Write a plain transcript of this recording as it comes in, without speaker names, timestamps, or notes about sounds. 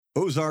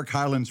Ozark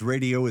Highlands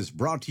Radio is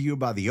brought to you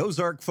by the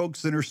Ozark Folk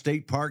Center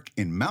State Park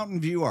in Mountain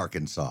View,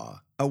 Arkansas.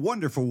 A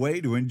wonderful way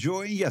to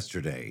enjoy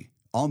yesterday.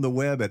 On the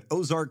web at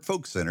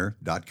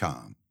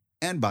ozarkfolkcenter.com.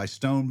 And by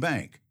Stone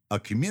Bank, a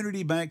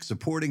community bank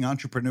supporting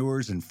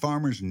entrepreneurs and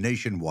farmers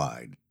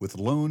nationwide, with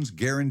loans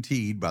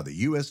guaranteed by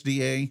the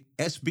USDA,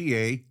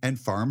 SBA, and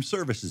Farm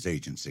Services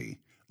Agency.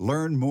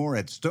 Learn more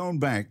at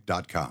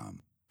stonebank.com.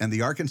 And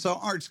the Arkansas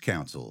Arts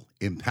Council,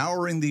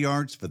 empowering the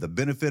arts for the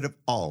benefit of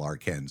all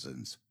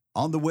Arkansans.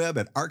 On the web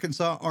at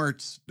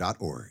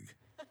arkansasarts.org.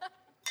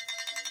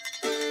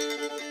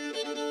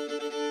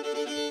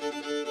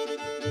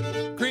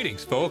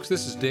 Greetings, folks.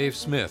 This is Dave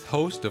Smith,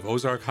 host of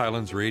Ozark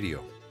Highlands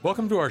Radio.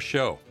 Welcome to our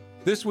show.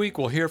 This week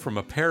we'll hear from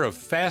a pair of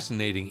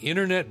fascinating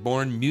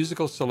internet-born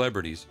musical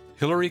celebrities,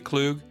 Hillary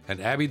Klug and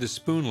Abby the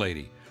Spoon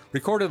Lady,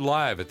 recorded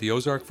live at the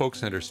Ozark Folk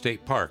Center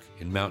State Park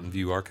in Mountain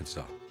View,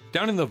 Arkansas.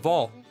 Down in the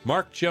vault,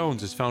 Mark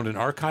Jones has found an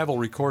archival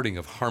recording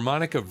of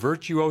harmonica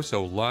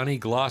virtuoso Lonnie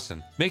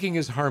Glosson making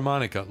his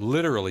harmonica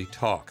literally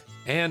talk.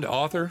 And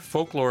author,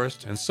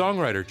 folklorist, and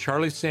songwriter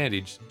Charlie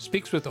Sandage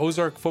speaks with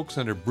Ozark Folk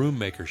Center broom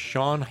maker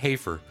Sean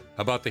Hafer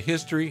about the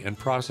history and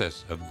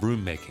process of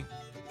broom making.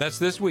 That's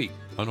this week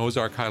on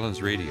Ozark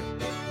Highlands Radio.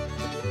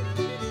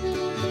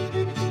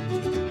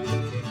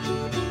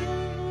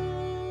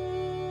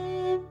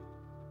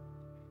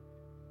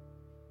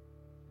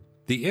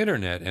 The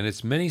internet and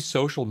its many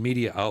social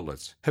media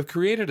outlets have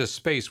created a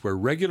space where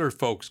regular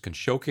folks can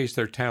showcase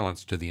their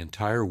talents to the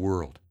entire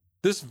world.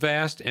 This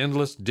vast,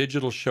 endless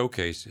digital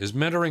showcase is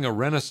mentoring a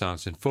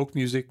renaissance in folk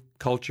music,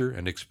 culture,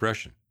 and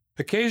expression.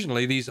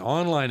 Occasionally, these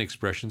online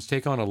expressions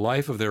take on a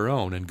life of their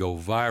own and go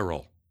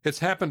viral. It's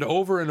happened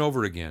over and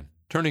over again,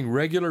 turning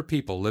regular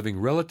people living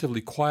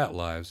relatively quiet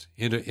lives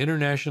into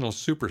international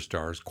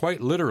superstars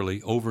quite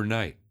literally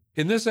overnight.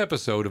 In this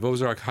episode of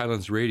Ozark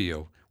Highlands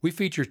Radio, we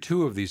feature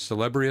two of these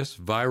celebrious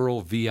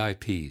viral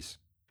VIPs.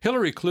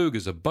 Hillary Klug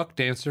is a buck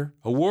dancer,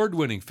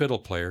 award-winning fiddle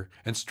player,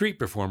 and street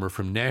performer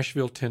from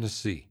Nashville,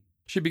 Tennessee.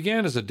 She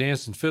began as a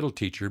dance and fiddle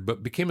teacher,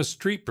 but became a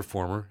street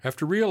performer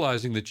after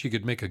realizing that she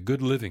could make a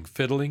good living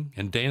fiddling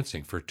and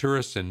dancing for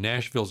tourists in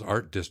Nashville's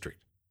art district.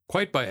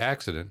 Quite by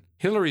accident,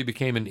 Hillary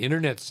became an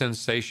internet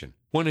sensation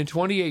when in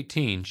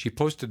 2018 she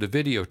posted a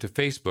video to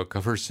Facebook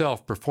of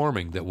herself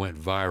performing that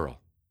went viral.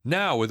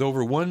 Now, with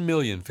over 1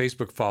 million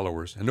Facebook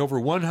followers and over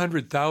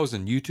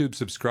 100,000 YouTube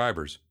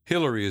subscribers,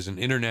 Hillary is an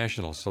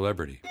international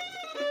celebrity.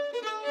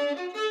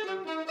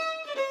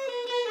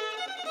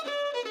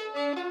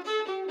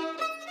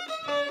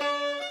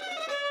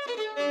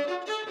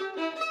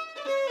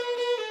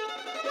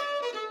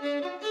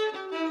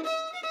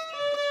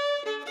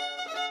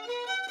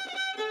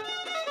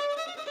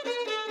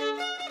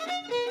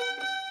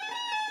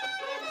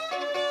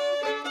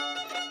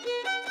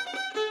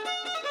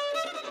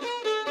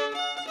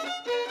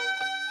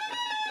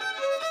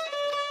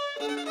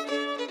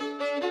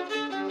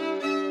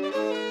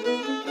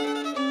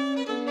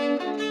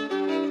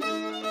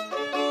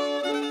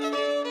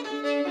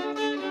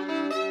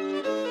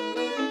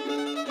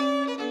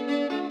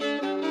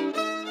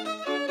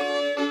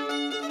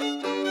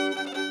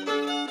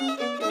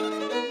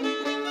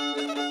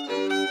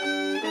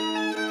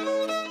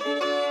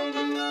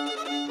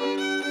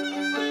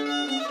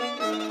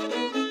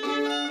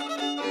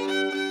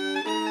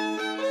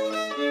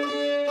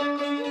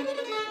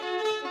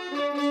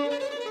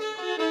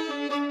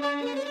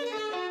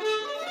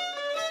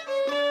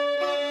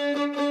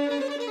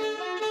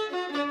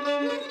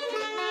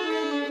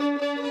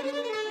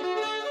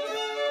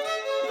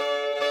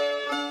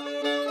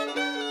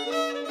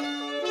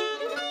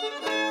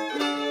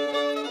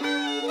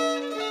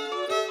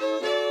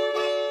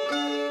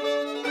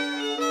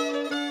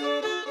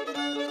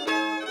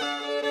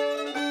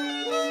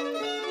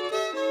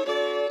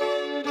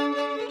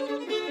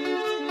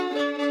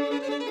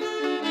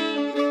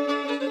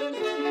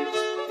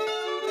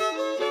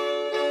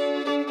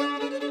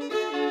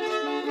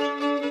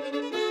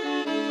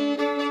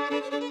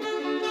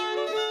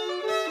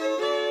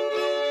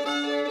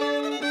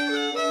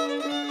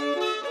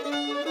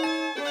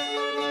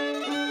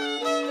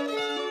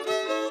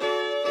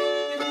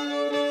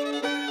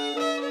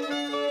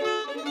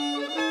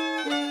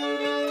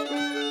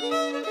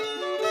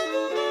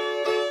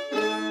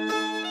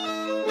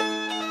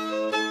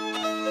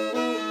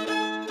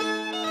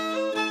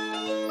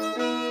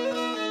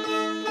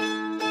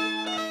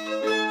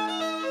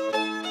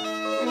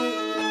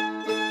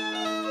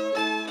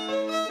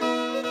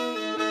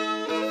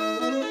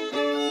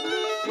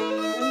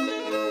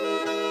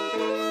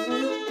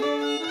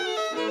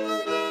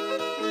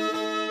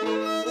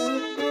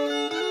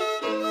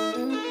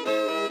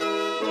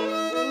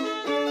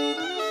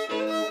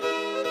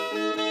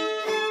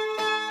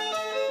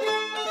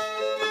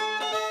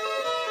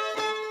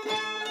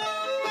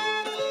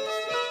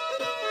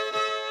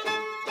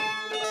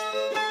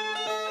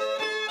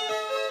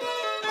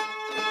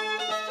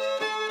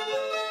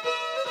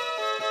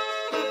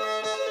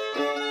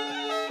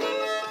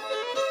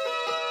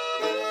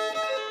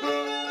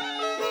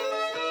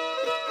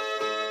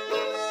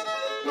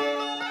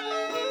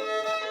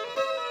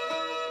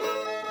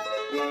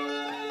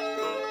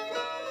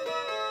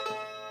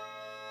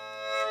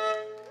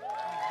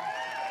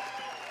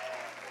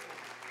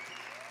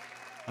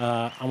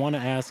 I want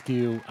to ask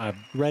you, I've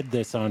read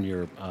this on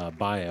your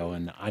bio,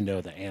 and I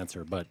know the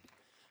answer, but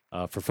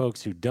for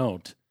folks who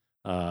don't,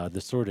 the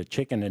sort of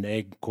chicken and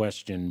egg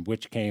question,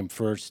 which came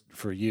first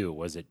for you?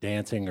 Was it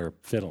dancing or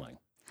fiddling?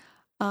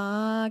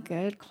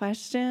 Good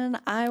question.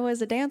 I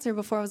was a dancer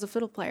before I was a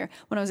fiddle player.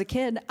 When I was a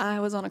kid, I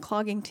was on a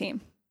clogging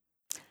team,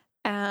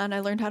 and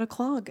I learned how to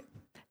clog.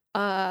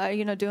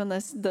 Doing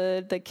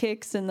the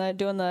kicks and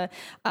doing the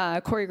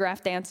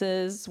choreographed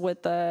dances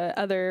with the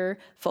other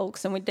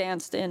folks, and we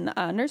danced in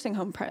nursing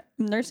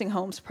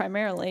homes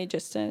primarily,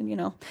 just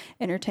to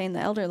entertain the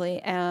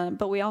elderly.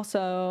 But we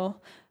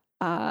also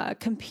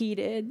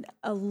competed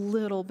a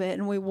little bit,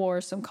 and we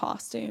wore some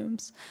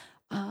costumes.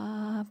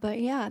 But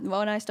yeah,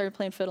 when I started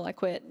playing fiddle, I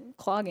quit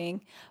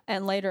clogging,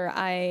 and later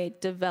I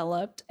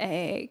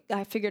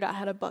figured out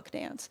how to buck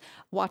dance,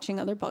 watching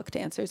other buck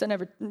dancers. I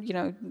never,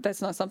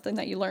 that's not something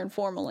that you learn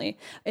formally.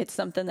 It's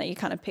something that you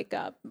kind of pick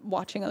up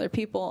watching other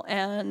people.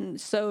 And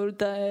so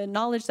the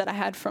knowledge that I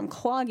had from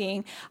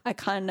clogging, I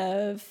kind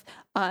of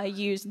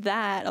used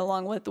that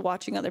along with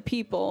watching other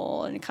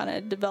people, and kind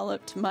of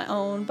developed my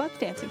own buck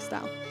dancing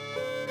style.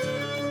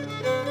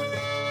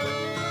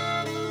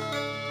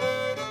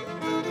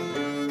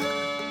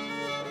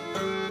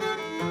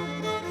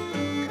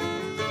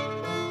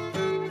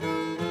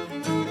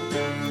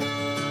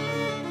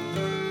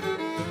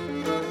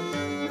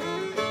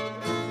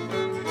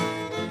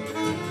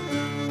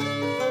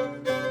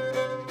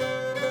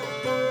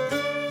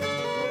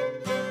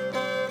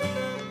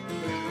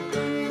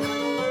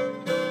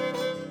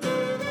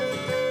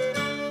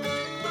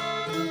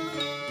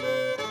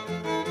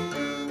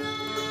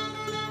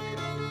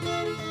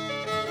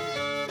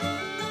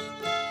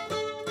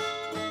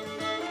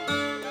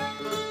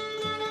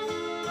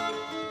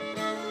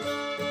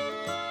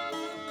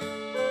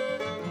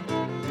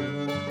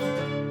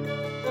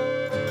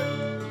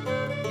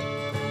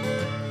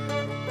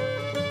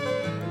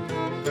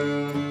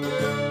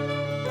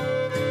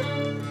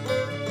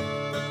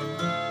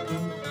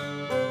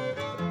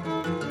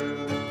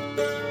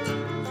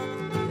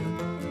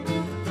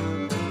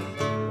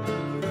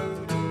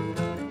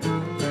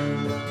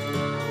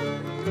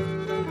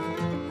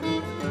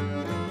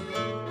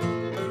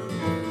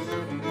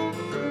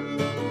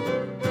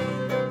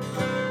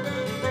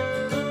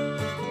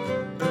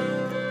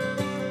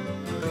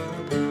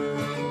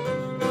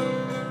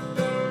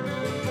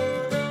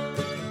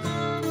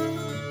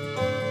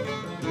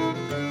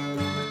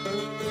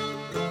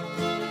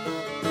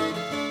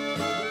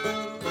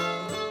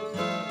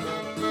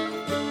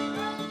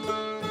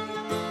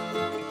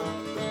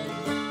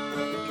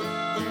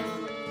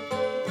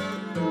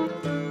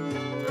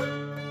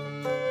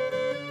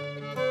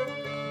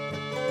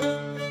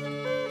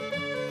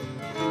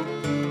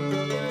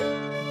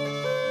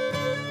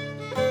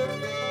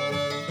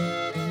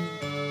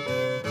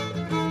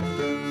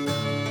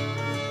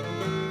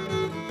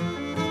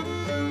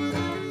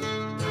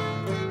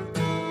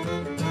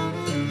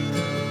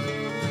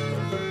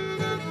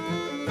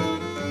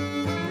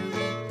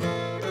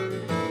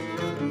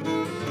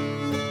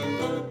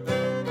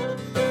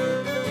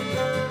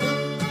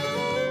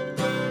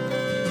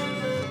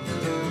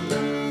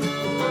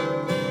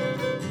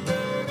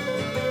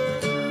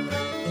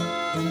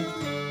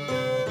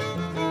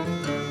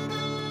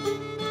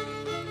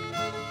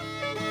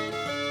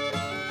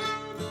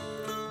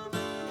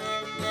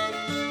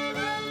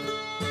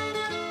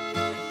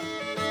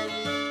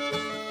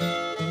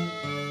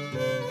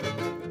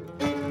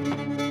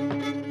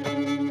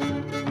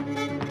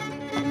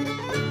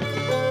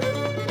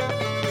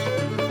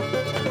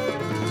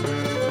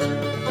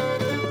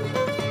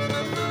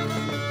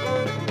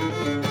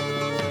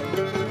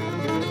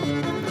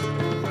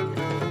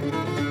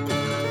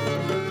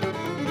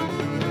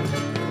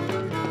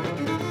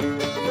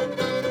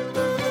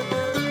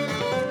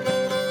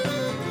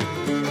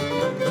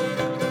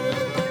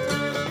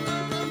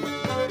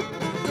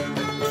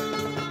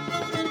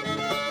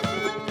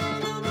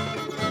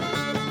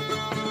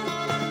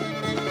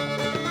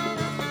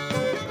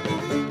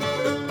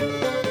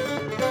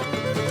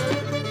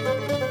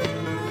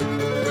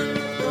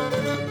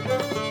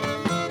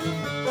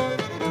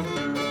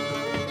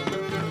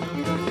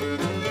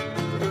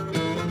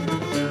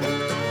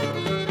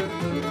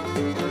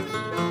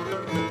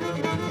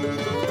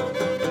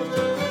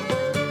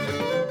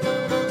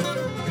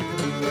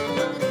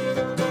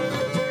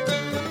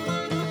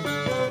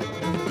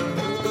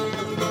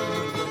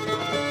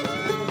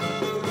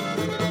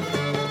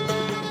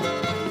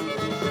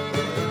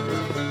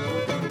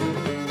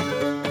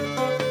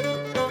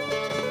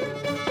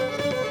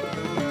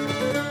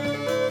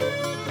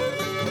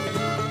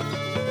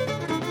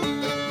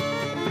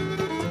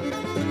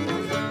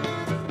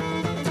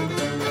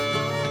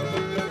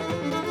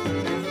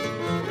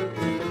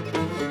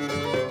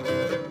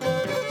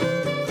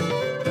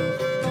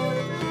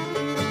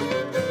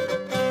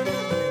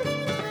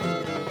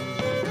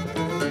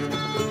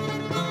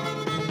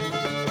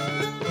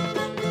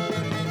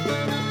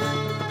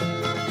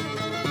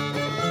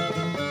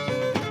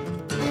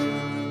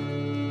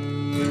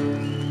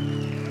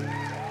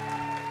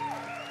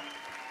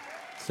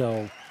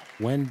 So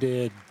when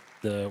did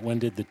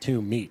the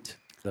two meet,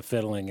 the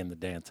fiddling and the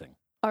dancing?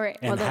 All right.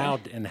 And how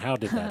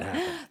did that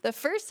happen? The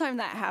first time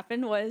that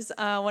happened was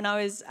when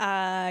I was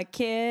a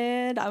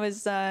kid.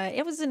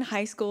 It was in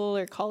high school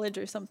or college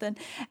or something,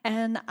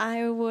 and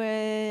I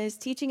was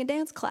teaching a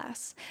dance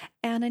class,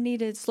 and I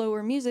needed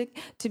slower music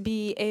to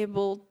be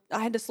able. I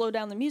had to slow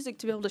down the music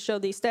to be able to show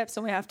these steps,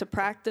 and we have to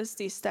practice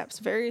these steps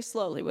very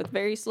slowly with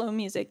very slow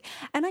music.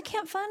 And I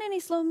can't find any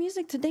slow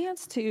music to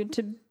dance to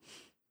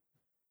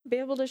be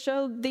able to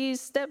show these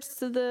steps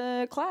to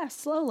the class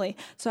slowly.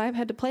 So I've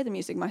had to play the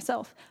music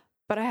myself.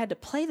 But I had to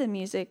play the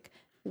music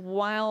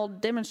while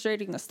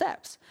demonstrating the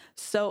steps.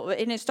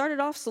 And it started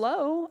off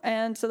slow,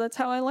 and so that's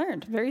how I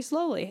learned, very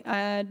slowly,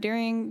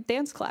 during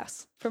dance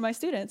class for my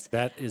students.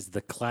 That is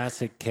the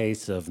classic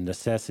case of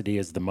necessity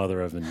is the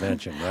mother of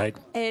invention, right?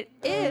 It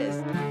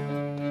is.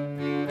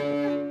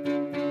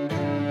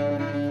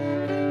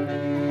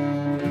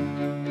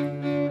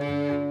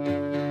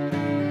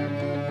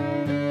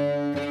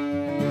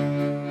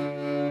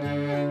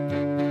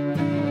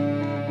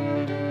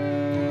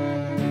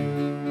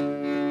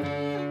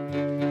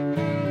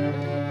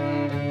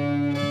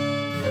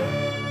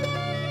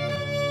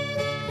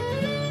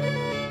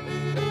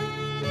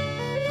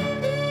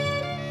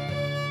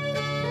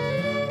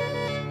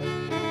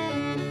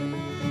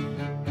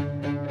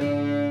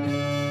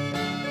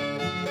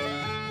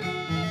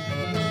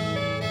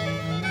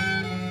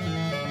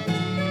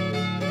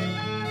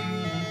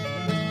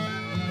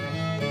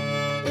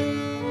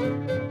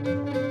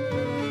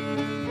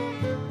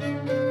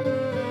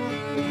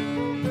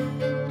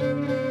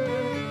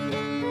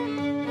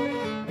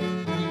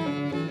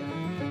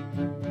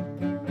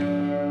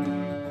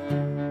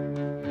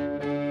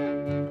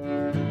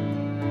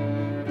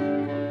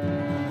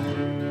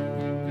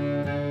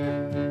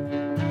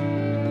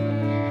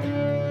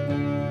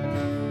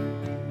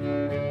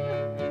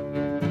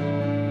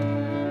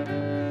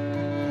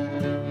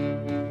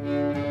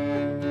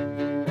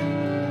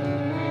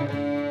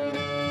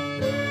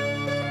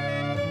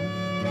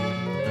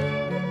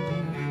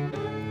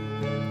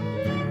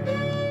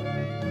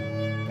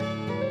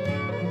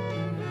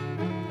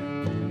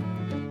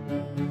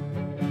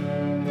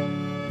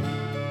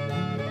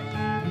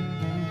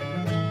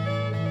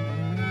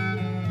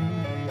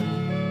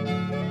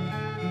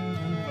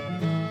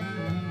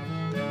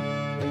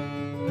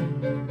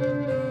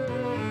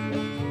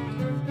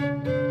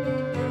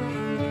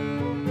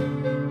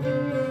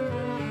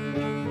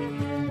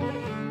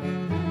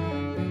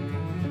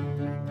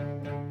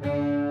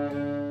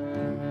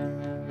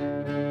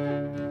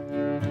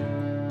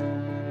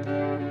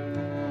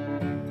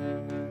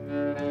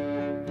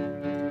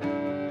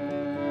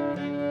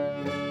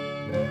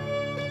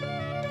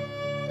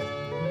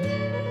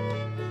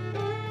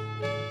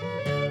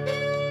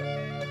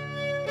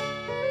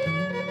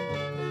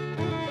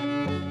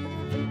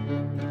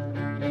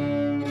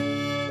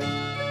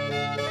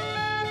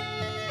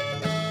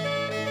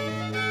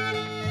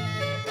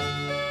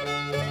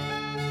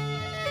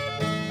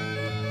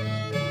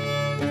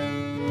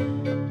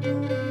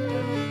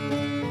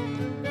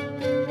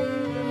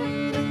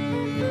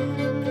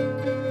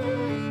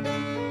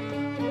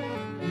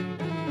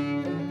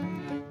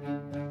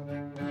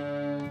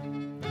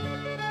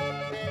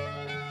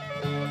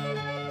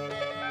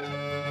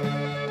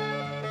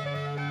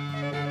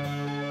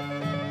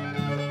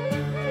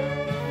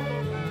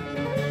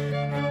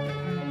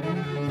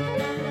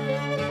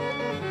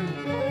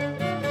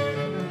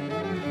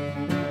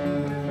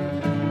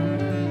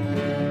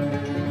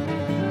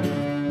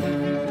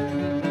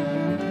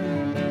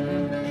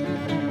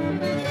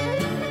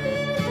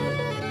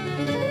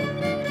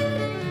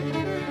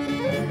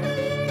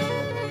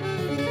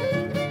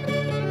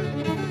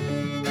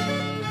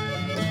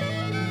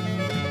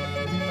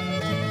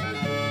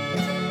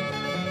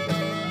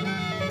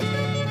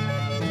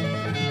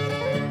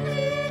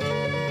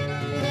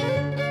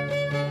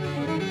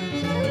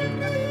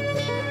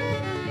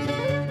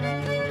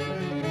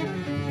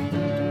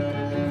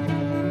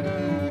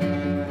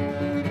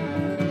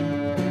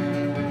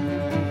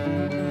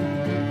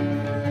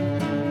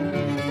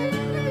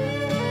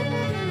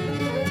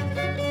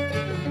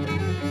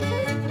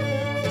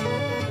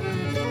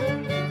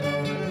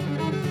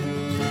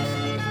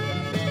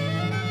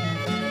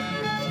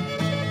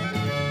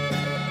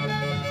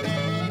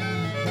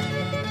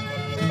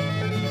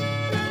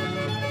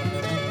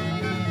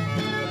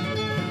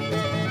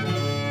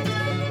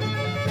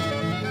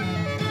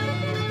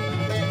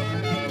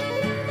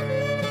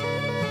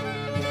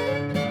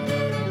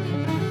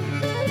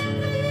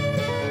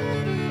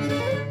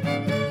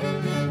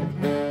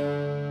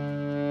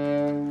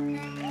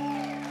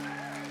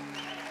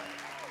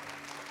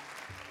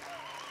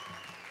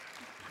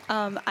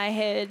 I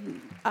had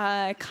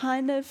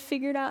kind of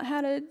figured out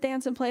how to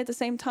dance and play at the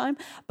same time,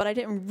 but I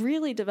didn't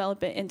really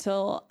develop it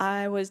until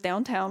I was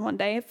downtown one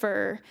day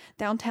for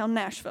downtown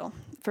Nashville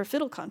for a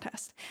fiddle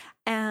contest.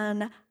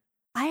 And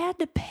I had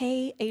to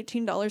pay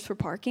 $18 for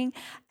parking,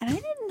 and I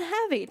didn't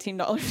have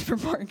 $18 for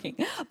parking,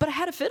 but I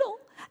had a fiddle.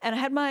 and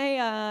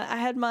I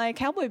had my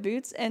cowboy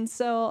boots, and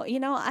so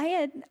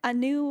I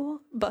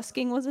knew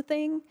busking was a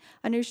thing,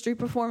 I knew street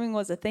performing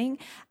was a thing,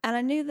 and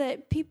I knew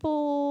that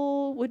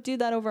people would do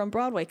that over on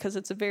Broadway because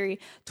it's a very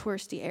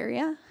touristy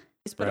area.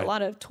 But a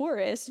lot of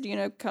tourists,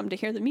 come to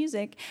hear the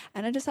music,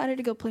 and I decided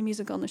to go play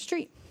music on the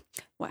street.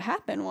 What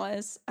happened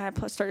was I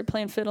started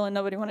playing fiddle, and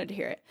nobody wanted to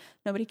hear it.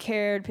 Nobody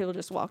cared. People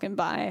just walking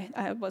by.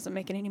 I wasn't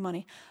making any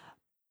money.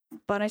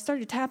 But I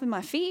started tapping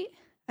my feet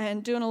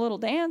and doing a little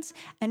dance,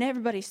 and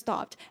everybody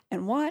stopped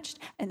and watched,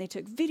 and they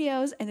took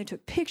videos, and they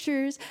took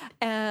pictures,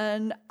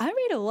 and I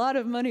made a lot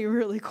of money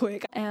really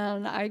quick.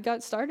 And I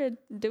got started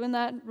doing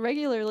that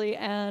regularly,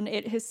 and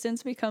it has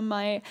since become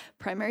my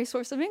primary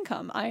source of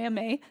income. I am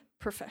a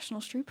professional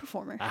street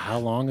performer. How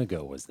long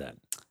ago was that?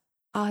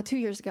 2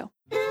 years ago.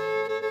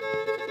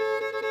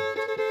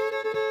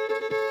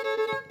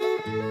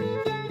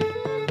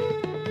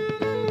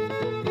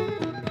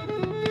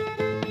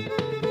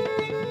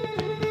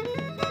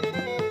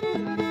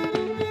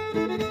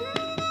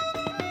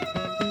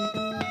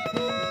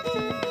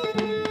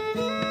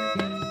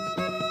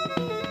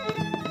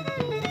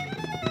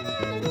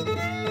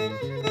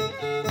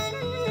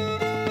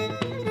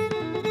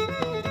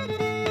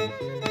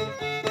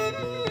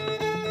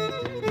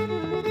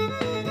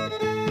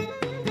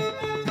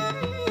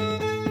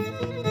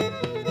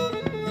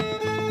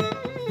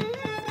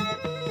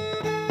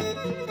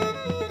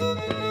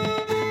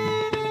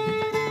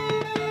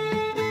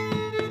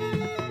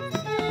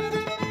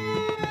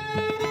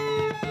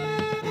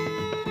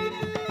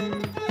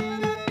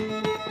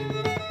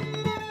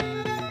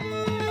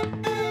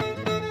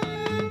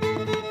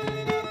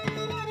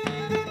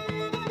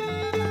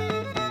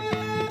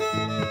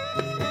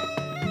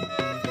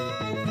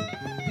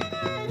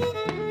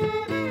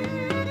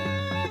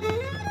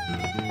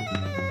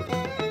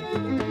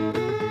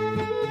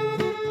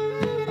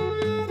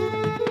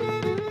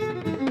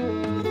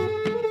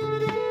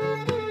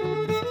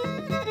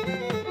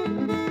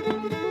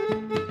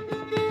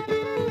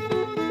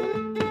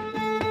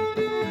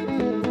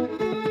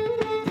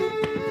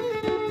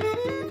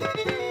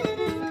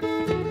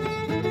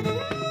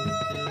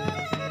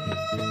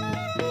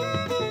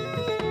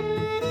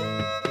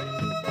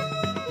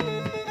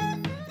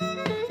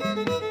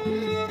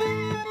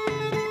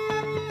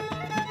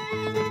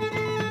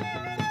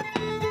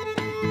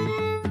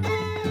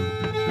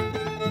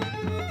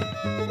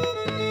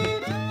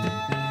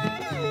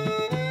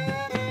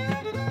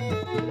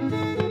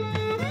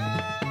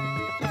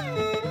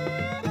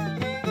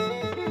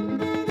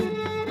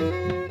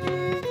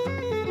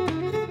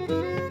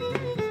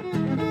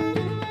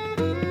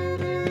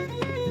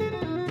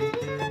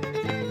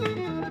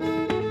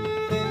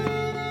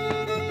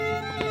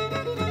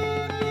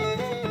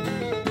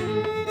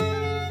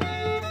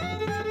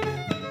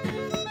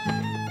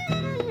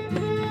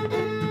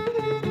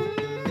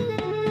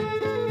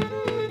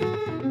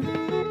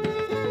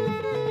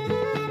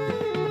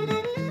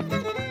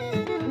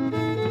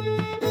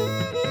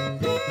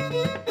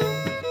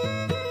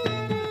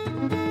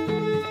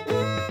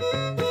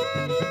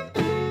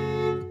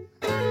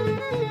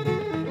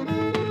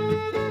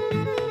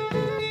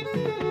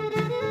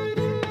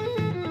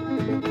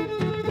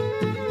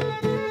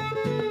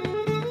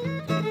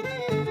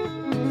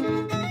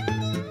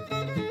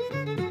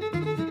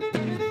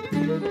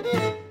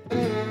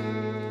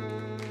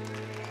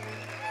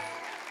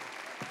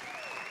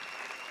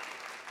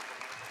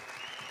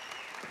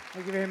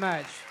 Thank you very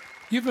much.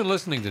 You've been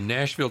listening to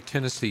Nashville,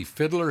 Tennessee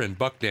fiddler and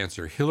buck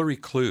dancer Hillary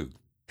Klug.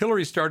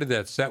 Hillary started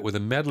that set with a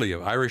medley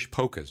of Irish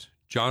polkas,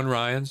 John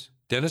Ryan's,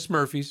 Dennis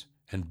Murphy's,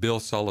 and Bill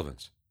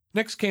Sullivan's.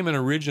 Next came an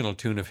original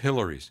tune of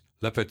Hillary's,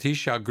 Le Petit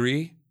Chat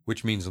Gris,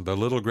 which means The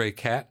Little Gray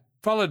Cat,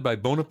 followed by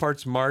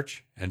Bonaparte's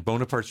March and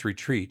Bonaparte's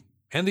Retreat,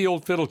 and the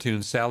old fiddle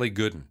tune Sally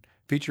Gooden,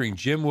 featuring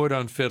Jim Wood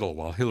on fiddle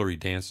while Hillary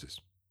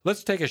dances.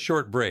 Let's take a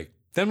short break.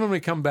 Then when we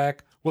come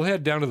back, we'll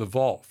head down to the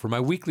vault for my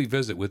weekly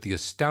visit with the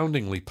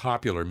astoundingly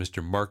popular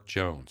Mr. Mark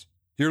Jones.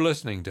 You're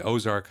listening to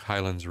Ozark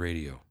Highlands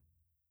Radio.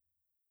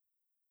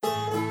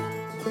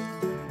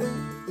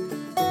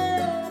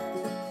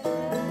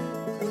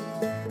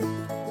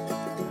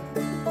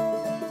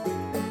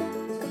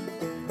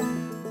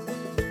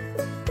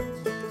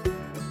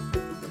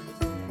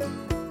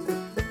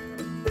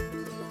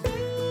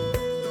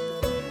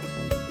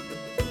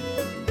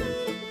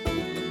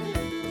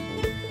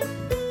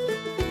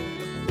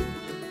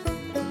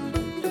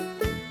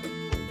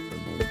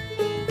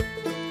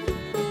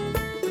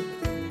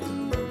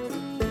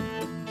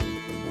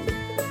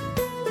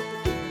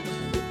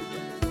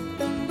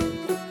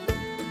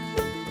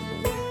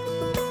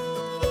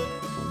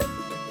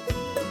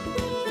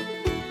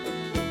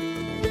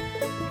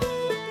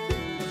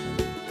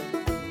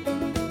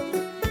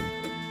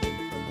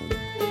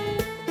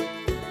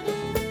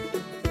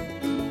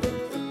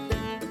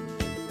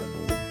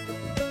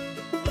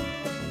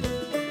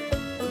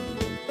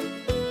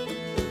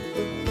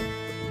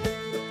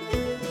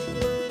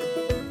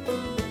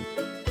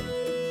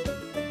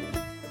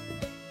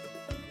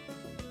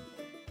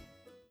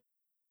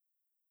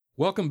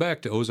 Welcome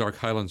back to Ozark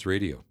Highlands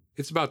Radio.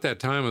 It's about that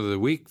time of the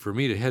week for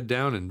me to head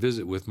down and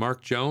visit with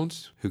Mark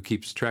Jones, who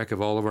keeps track of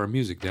all of our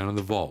music down in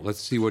the vault. Let's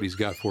see what he's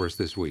got for us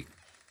this week.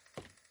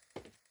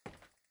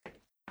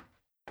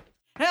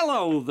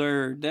 Hello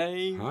there,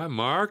 Dave. Hi,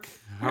 Mark.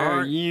 How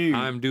are you?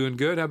 I'm doing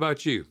good. How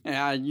about you?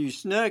 You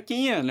snuck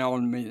in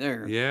on me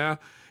there. Yeah.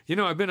 You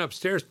know, I've been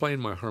upstairs playing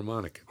my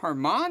harmonica.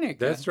 Harmonica?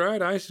 That's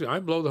right. I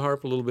blow the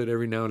harp a little bit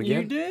every now and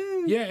again. You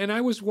do? Yeah, and I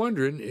was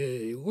wondering,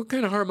 what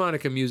kind of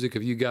harmonica music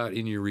have you got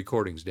in your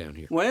recordings down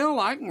here? Well,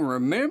 I can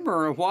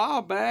remember a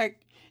while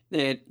back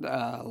that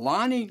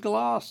Lonnie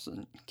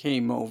Glosson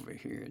came over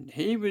here. And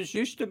he was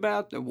just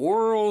about the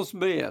world's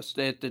best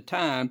at the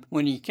time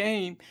when he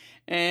came.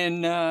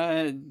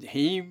 And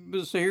he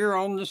was here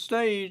on the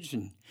stage,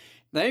 and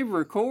they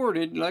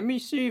recorded. Let me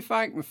see if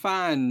I can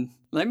find...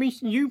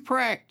 you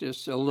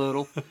practice a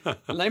little.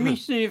 Let me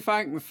see if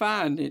I can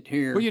find it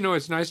here. Well, you know,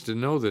 it's nice to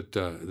know that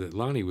that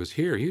Lonnie was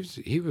here.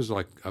 He was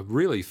like a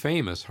really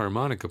famous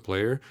harmonica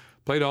player.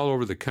 Played all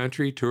over the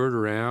country, toured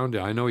around.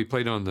 I know he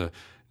played on the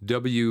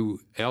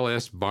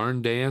WLS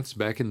Barn Dance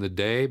back in the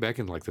day, back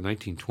in like the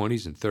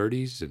 1920s and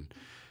 30s, and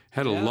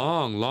had a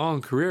long,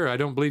 long career. I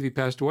don't believe he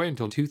passed away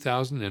until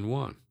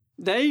 2001.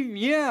 Dave,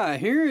 yeah,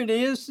 here it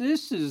is.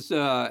 This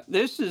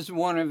is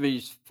one of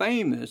his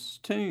famous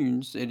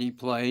tunes that he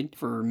played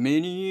for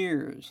many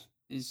years.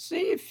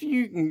 See if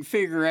you can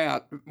figure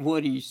out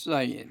what he's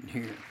saying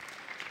here.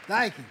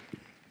 Thank you.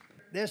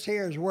 This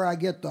here is where I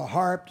get the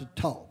harp to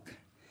talk.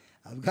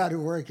 I've got to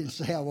work and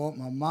say I want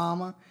my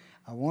mama,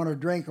 I want a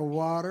drink of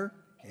water,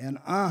 and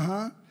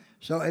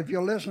So if you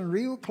listen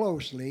real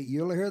closely,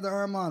 you'll hear the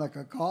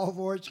harmonica call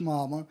for its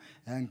mama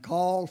and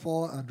call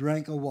for a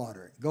drink of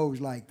water. It goes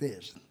like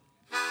this.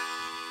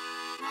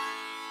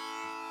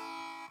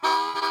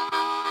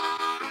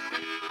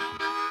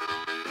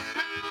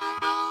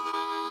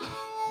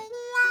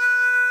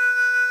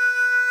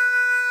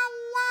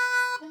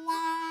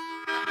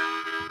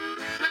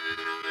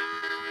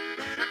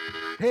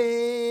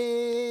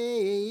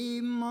 Hey,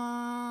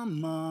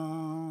 mama,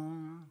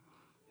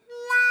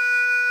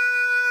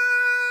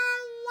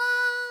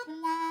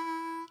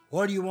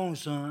 what do you want,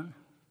 son?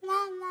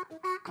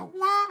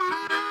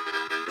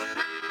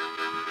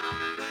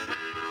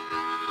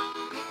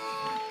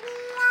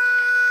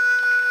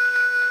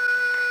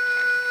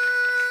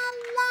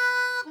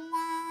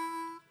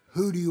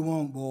 Who do you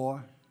want, boy?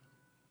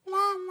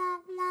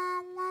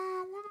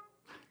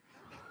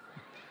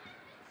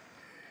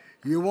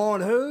 You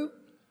want who?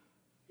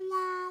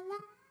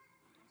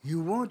 You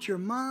want your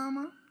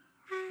mama?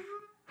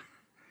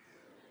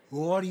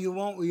 What do you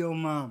want with your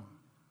mama?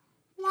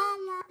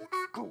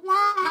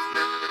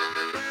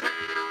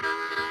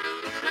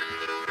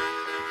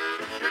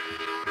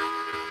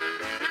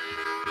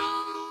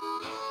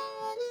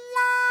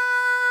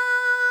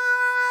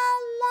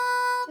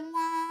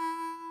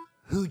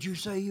 Who'd you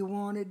say you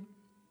wanted?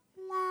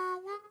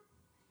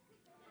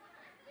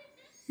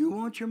 You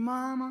want your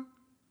mama?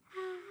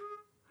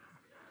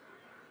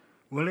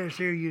 Well, let's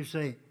hear you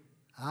say,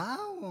 I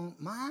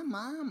want my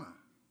mama.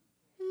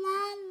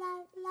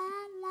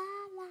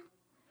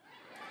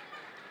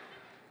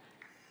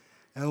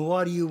 And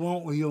what do you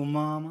want with your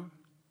mama?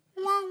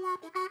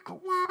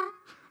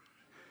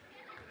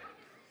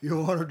 You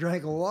want a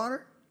drink of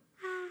water?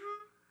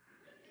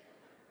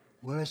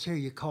 Well, let's hear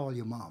you call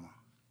your mama.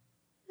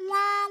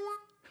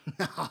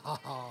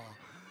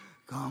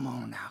 Come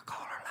on now,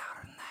 call her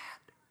louder than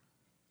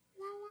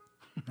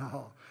that.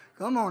 No,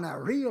 come on now,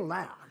 real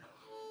loud.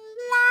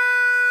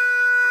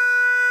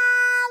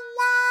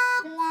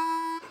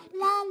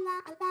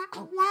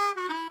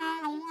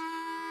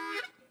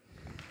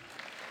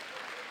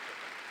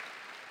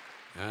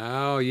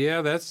 Oh,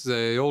 yeah, that's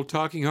the old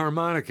talking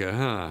harmonica,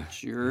 huh?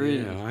 Sure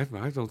is. Yeah,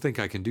 I don't think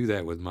I can do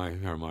that with my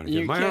harmonica.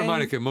 You My can?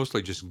 harmonica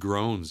mostly just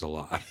groans a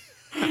lot.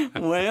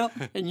 Well,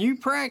 and you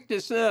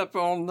practice up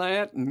on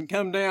that and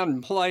come down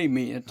and play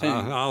me a tune.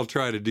 I'll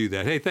try to do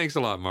that. Hey, thanks a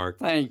lot, Mark.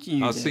 Thank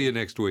you. I'll Dave. see you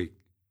next week.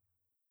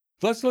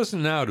 Let's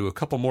listen now to a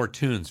couple more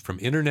tunes from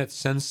internet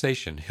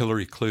sensation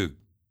Hillary Klug.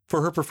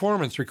 For her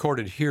performance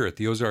recorded here at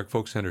the Ozark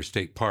Folk Center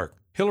State Park,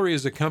 Hillary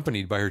is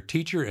accompanied by her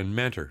teacher and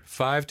mentor,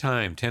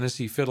 5-time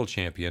Tennessee fiddle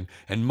champion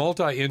and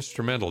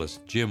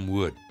multi-instrumentalist Jim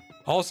Wood.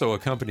 Also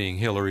accompanying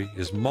Hillary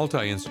is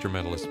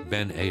multi-instrumentalist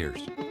Ben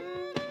Ayers.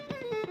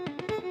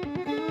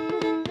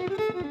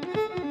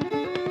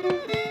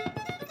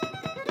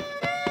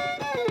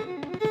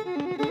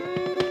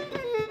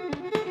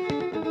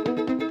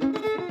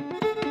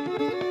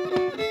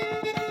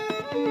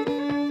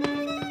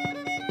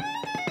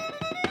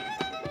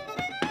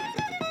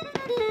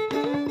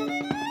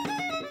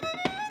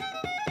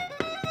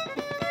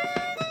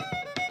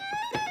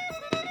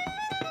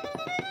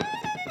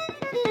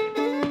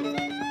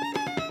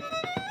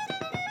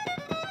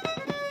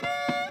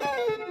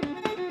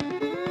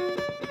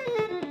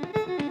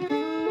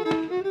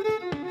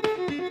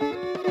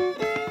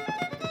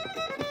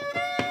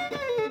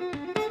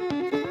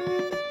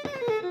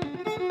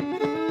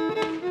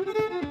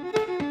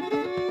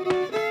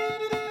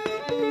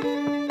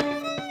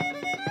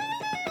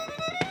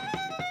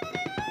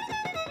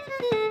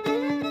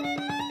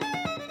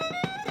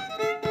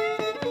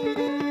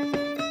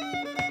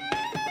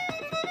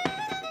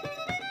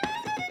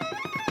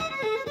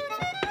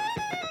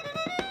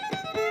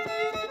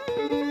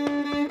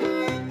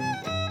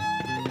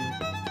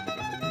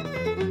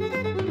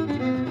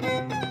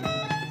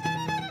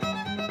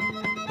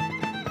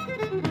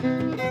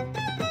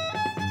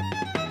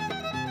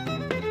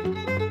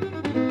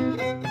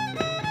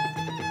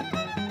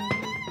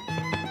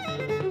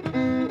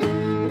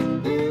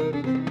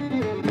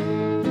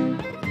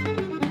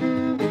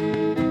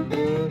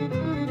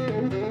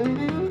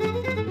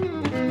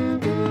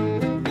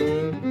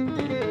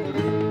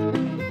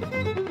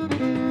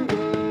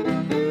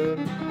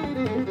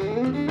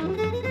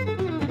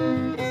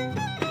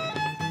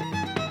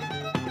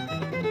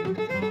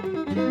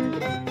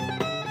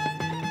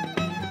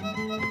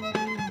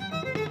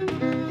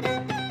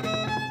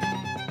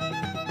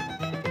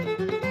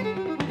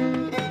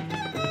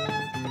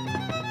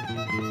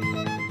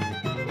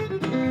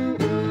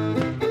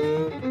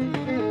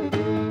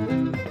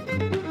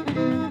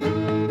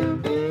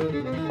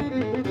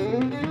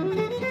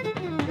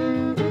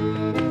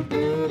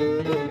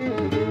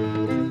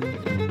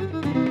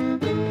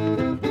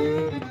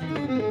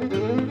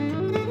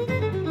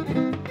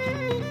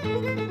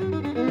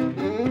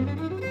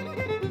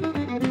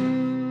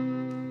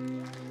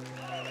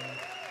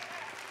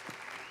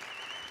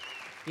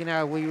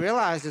 we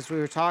realized as we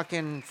were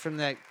talking from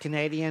that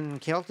Canadian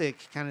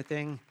Celtic kind of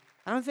thing,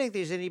 I don't think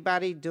there's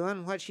anybody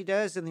doing what she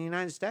does in the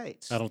United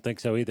States. I don't think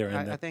so either.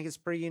 I think it's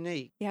pretty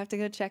unique. You have to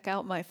go check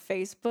out my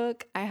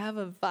Facebook. I have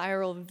a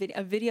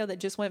video that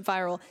just went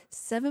viral.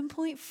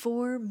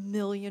 7.4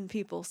 million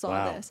people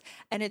saw this.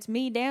 And it's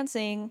me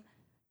dancing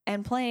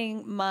and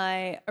playing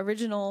my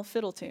original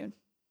fiddle tune.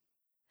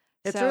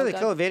 It's a really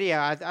cool video.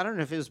 I don't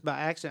know if it was by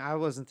accident. I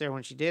wasn't there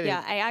when she did it.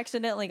 Yeah, I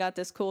accidentally got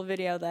this cool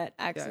video that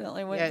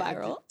accidentally went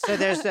viral. So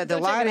there's the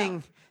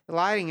lighting. The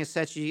lighting is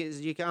such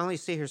you can only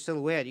see her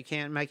silhouette. You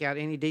can't make out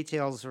any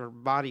details of her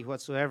body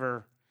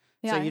whatsoever.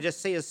 Yeah. So you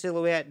just see a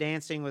silhouette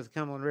dancing with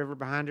Cumberland River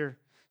behind her.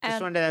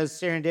 Just one of those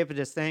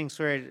serendipitous things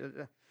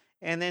where.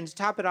 And then to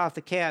top it off,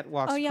 the cat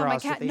walks across my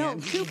cat. at the No,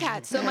 end. 2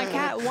 cats. So my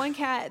cat, one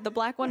cat, the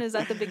black one is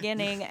at the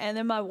beginning, and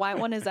then my white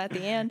one is at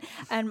the end.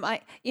 And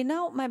my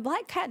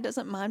black cat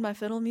doesn't mind my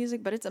fiddle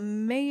music, but it's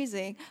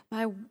amazing.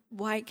 My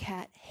white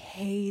cat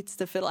hates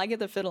the fiddle. I get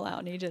the fiddle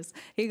out, and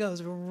he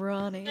goes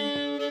running.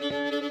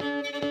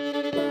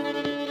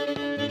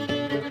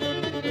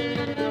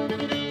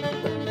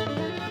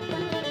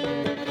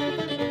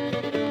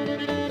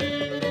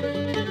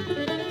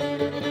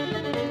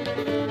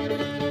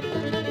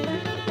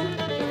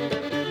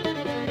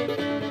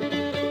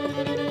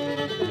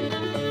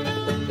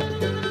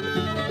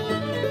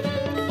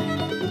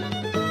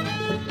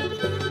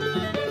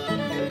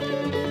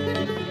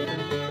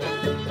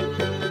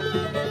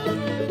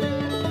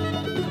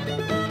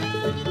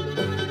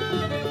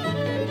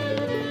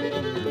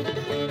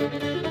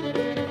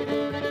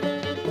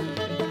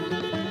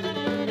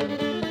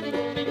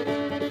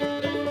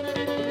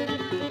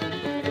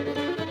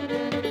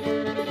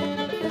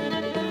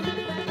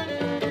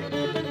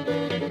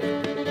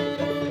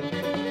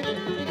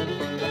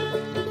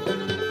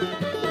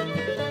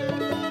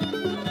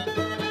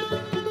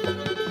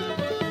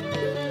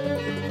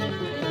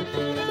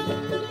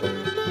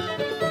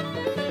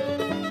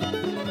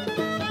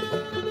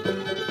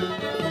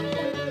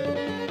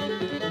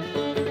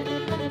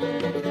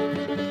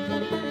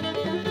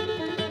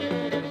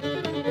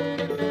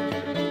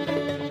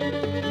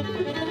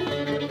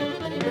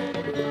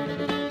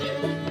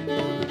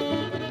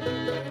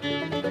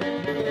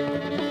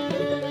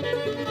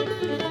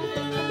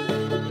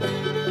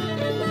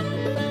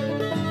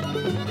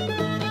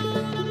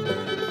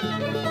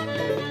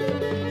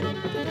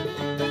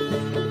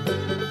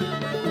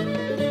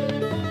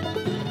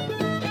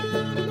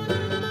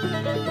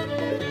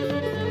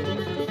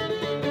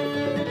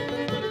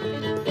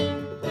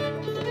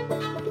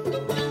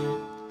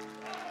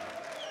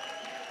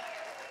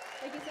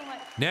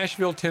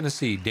 Nashville,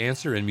 Tennessee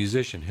dancer and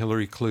musician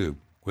Hillary Klube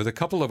with a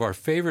couple of our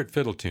favorite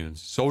fiddle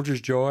tunes, Soldier's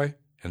Joy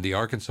and The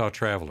Arkansas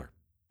Traveler.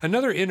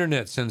 Another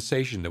internet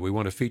sensation that we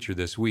want to feature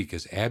this week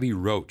is Abby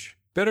Roach,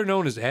 better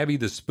known as Abby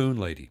the Spoon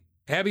Lady.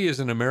 Abby is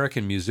an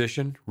American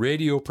musician,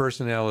 radio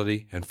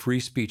personality, and free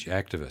speech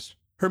activist.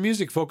 Her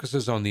music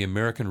focuses on the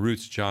American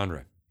roots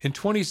genre. In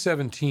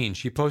 2017,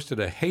 she posted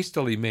a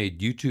hastily made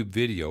YouTube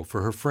video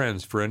for her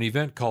friends for an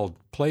event called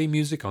Play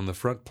Music on the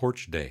Front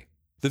Porch Day.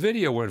 The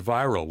video went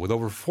viral with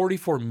over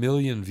 44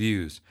 million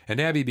views, and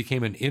Abby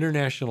became an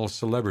international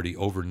celebrity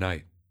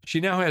overnight.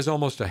 She now has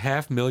almost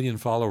 500,000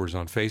 followers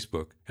on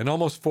Facebook and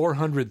almost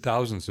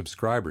 400,000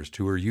 subscribers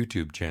to her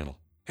YouTube channel.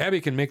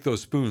 Abby can make those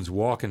spoons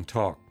walk and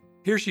talk.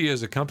 Here she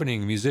is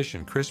accompanying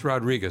musician Chris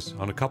Rodriguez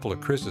on a couple of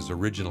Chris's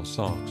original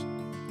songs.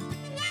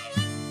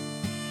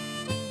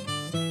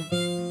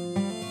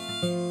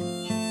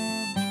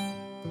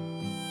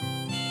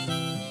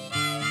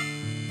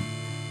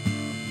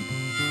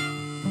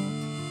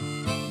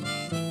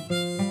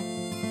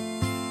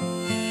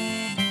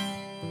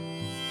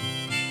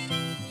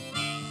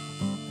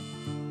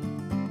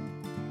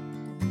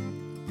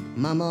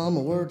 My mama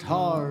worked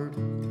hard.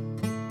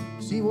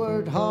 She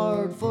worked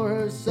hard for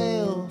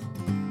herself,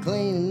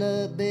 cleaning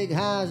up big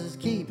houses,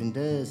 keeping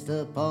dust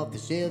up off the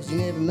shelves. She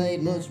never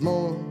made much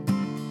more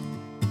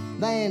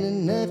than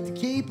enough to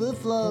keep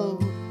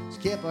afloat.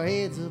 She kept our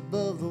heads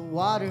above the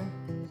water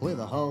with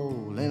a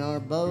hole in our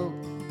boat.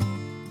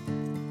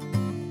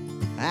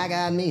 I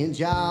got me a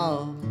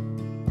job,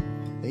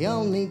 the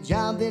only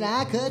job that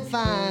I could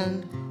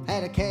find.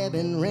 Had a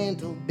cabin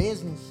rental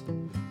business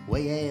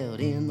way out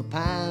in the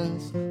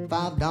pines.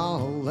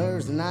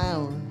 $5 an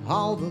hour,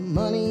 all the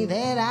money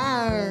that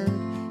I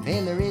earned.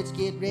 And the rich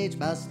get rich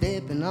by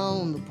stepping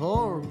on the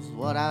poor is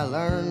what I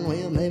learned.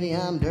 Well, maybe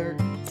I'm dirt.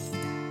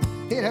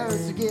 It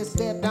hurts to get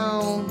stepped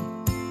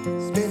on,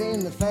 spit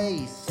in the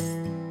face,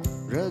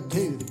 rubbed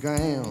to the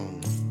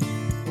ground.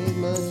 As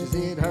much as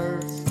it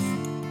hurts,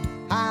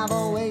 I've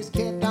always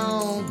kept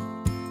on,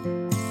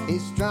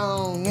 as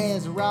strong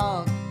as a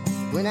rock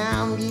when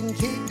I'm getting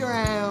kicked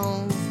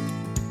around.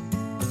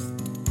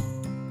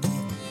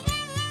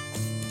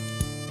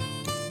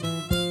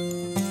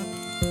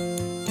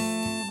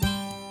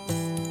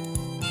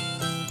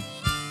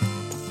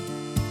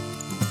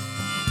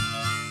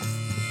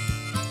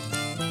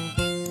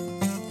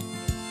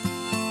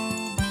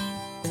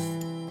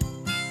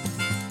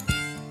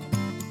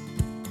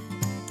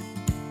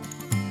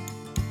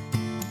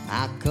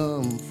 I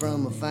come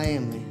from a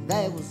family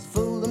that was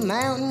full of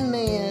mountain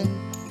men,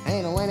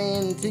 and I went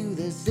into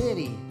the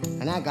city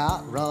and I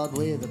got Rod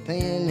with a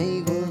pen.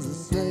 He was a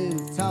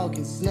smooth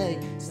talking snake,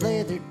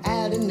 slithered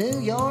out of New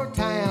York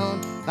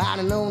town. If I'd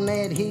have known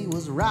that he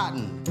was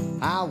rotten,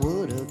 I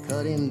would have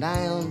cut him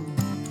down.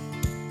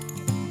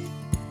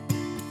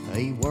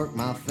 He worked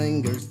my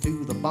fingers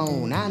to the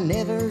bone, I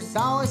never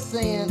saw a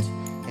cent,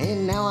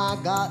 and now I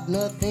got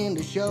nothing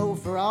to show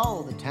for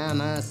all the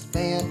time I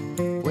spent.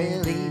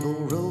 Well, evil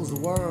rules the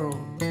world,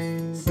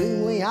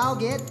 soon we all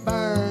get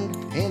burned,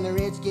 and the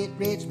rich get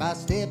rich by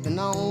stepping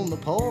on the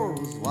poor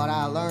was what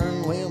I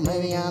learned. Well,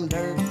 maybe I'm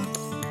dirt,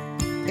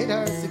 it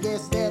hurts to get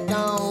stepped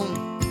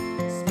on,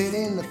 spit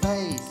in the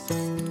face,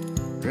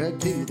 drug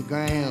to the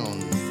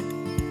ground,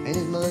 and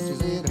as much as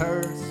it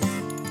hurts,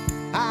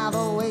 I've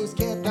always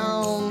kept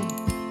on,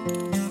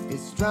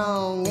 as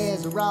strong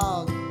as a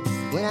rock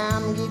when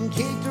I'm getting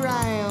kicked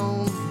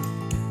around.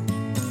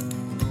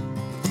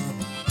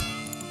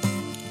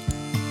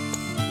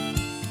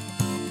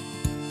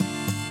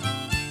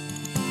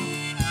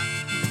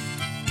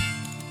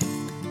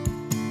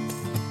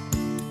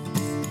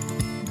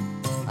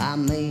 I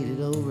made it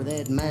over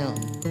that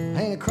mountain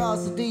and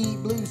across the deep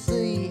blue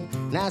sea,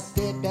 and I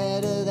stepped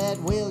out of that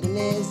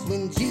wilderness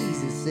when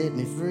Jesus set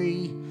me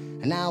free.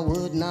 And I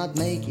would not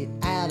make it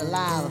out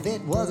alive if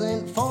it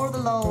wasn't for the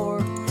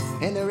Lord.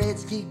 And the rich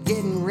keep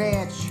getting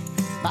rich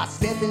by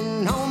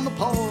stepping on the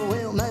poor.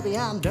 Well, maybe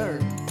I'm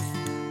dirt,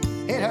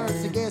 it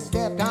hurts to get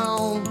stepped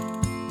on,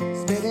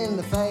 spit in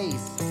the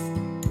face,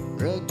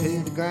 drug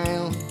to the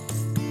ground,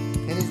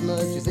 and as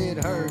much as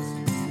it hurts,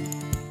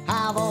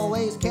 I've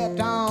always kept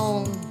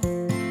on,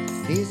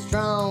 as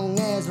strong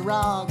as a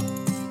rock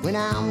when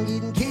I'm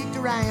getting kicked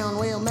around.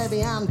 Well,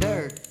 maybe I'm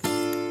dirt,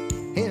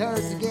 it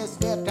hurts to get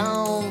stepped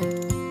on,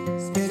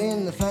 spit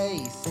in the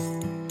face,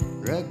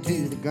 drug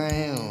to the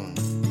ground,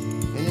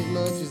 and as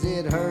much as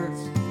it hurts,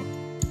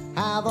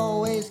 I've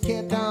always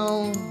kept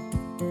on,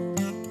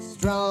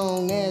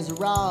 strong as a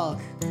rock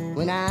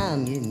when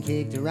I'm getting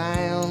kicked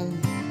around.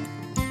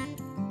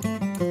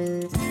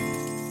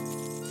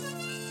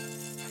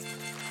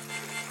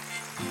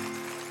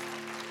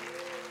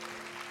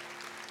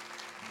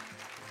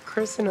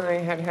 Chris and I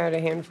had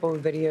a handful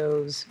of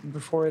videos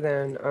before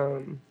then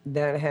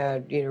that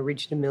had,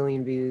 reached 1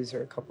 million views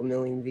or a couple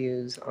million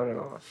views on and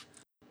off.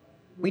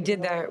 We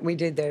did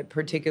that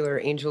particular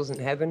Angels in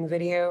Heaven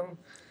video.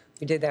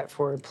 We did that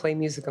for Play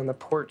Music on the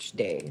Porch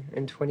Day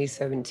in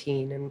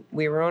 2017, and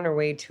we were on our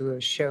way to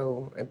a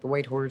show at the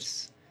White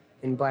Horse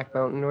in Black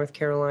Mountain, North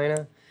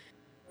Carolina.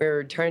 We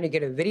were trying to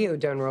get a video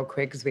done real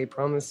quick because we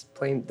promised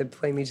the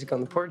Play Music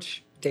on the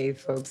Porch Day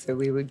folks that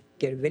we would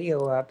get a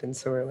video up, and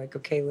so we're like,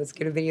 okay, let's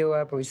get a video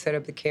up, and we set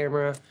up the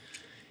camera,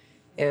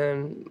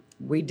 and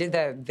we did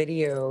that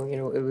video.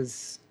 It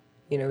was,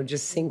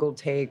 just single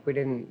take. We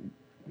didn't,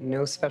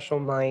 no special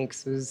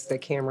mics. It was the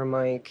camera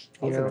mic.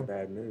 I was in a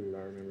bad mood. I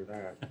remember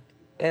that.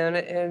 And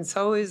it's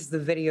always the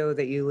video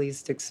that you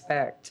least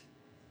expect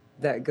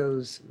that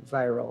goes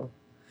viral.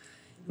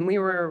 And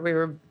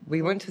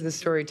we went to the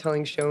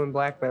storytelling show in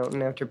Black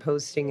Mountain after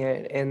posting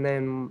it, and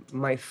then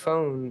my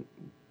phone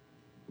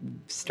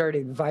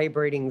started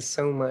vibrating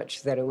so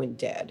much that it went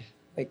dead,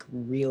 like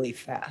really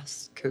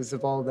fast, because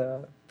of all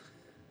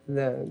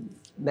the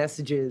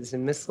messages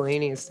and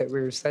miscellaneous that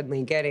we were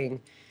suddenly getting.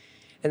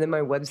 And then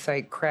my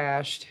website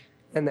crashed,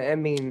 and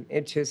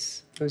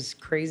it was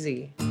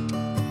crazy.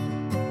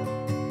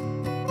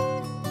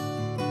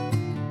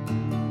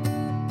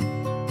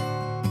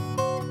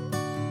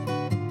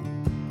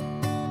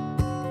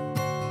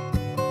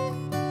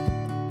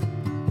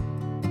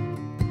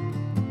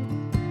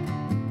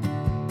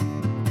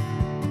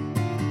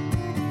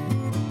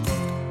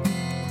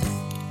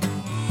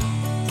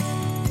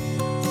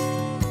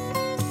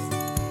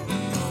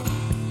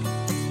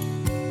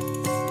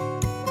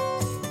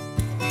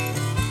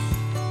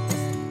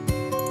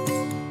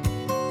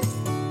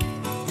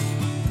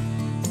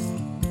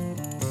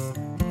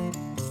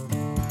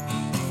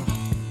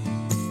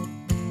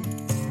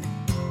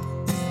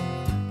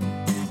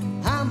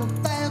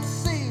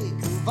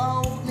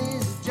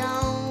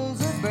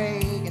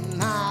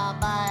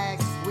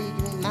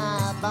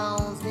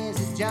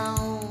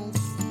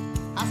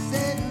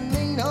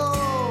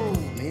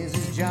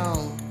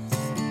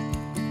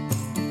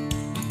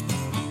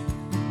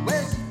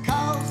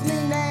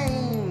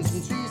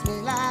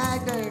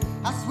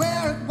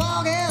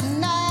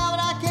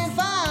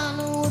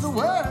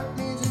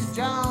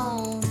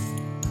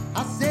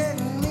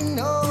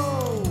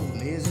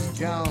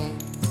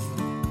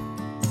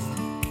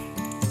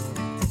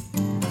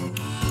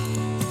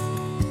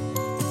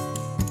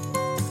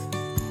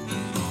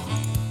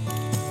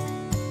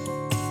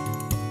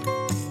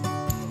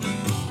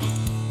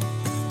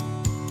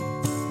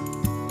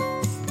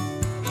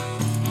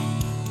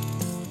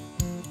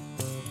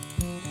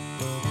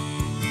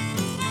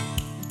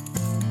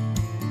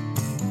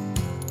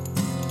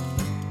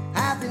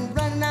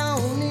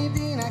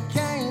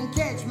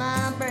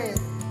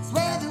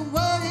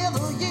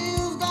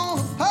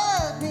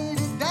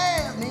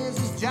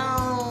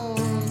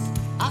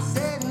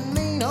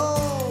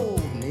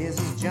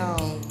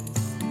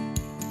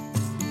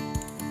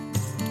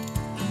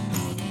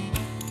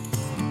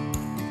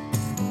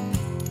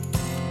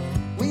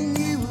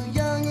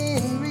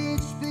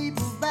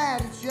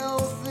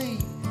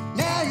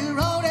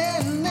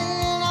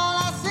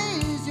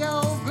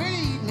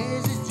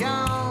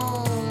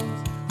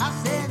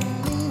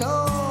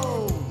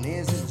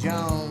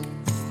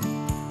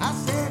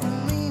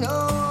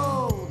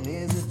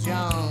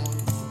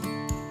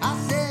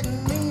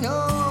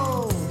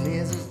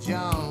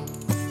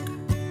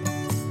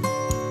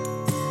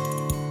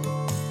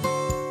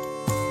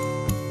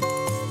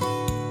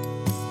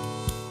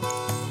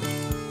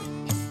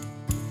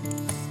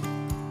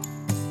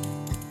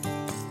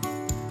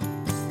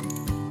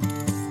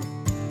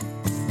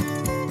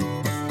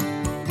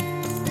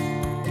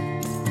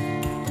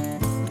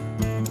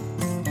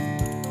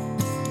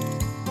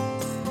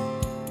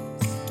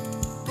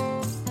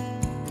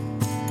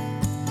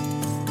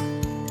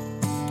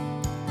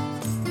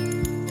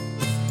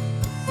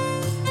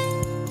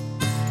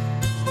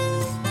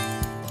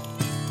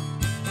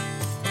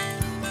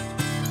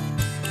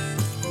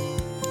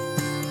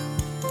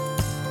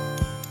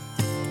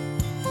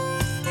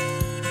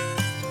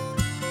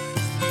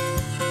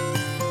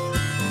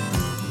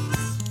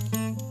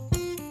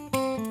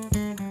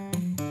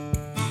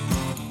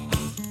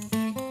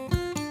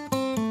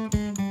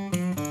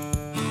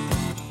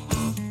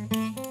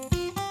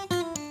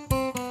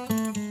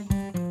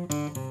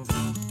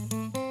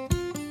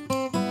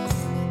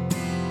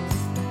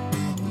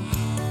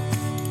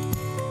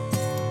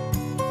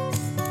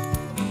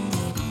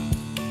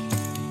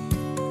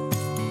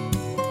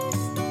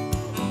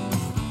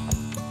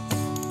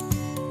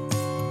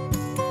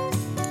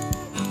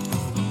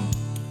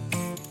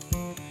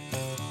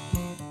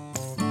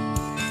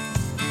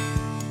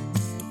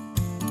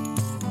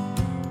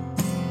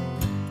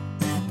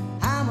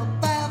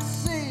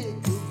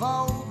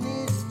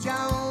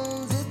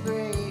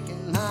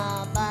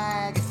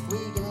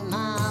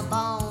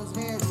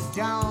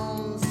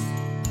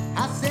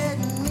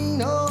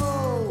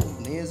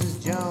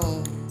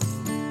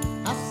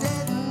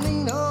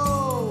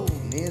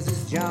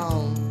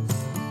 Jones.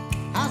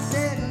 I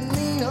said,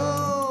 mean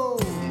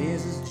old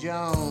Mrs.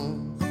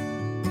 Jones.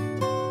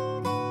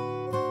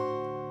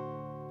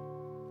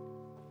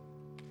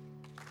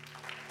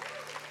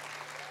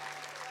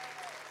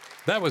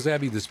 That was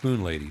Abby the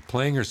Spoon Lady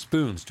playing her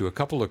spoons to a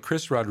couple of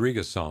Chris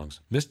Rodriguez songs,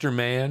 Mr.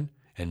 Man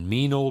and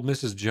Mean Old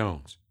Mrs.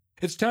 Jones.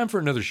 It's time for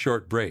another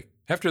short break.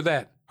 After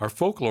that, our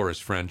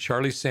folklorist friend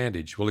Charlie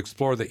Sandage will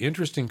explore the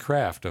interesting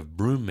craft of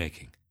broom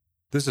making.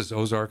 This is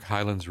Ozark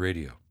Highlands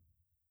Radio.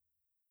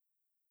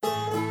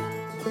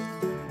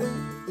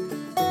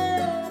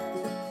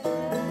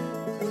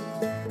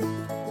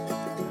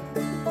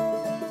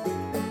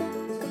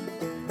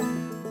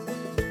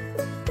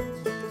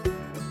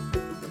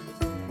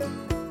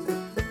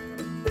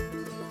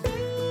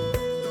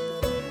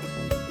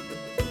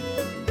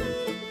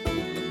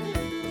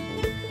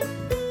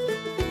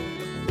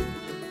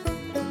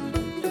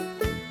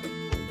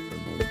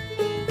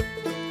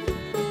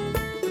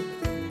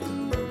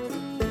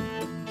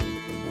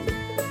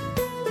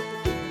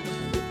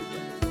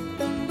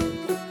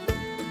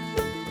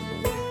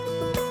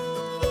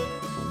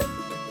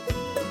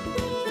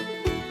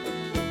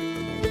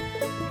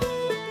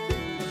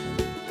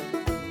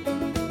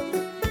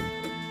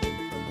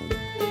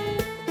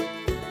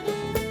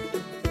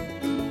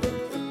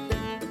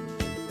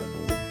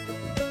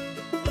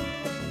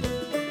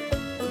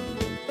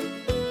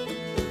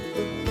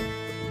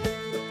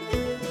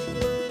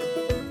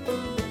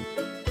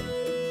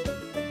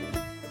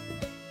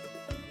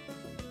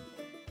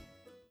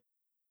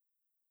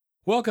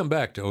 Welcome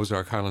back to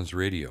Ozark Highlands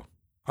Radio.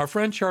 Our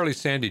friend Charlie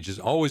Sandage has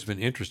always been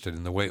interested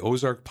in the way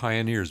Ozark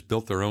pioneers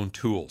built their own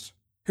tools.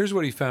 Here's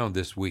what he found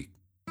this week.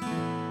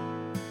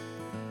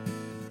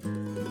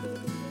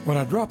 When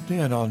I dropped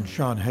in on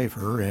Sean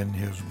Hafer in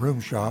his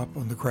broom shop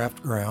on the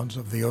craft grounds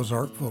of the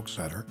Ozark Folk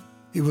Center,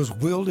 he was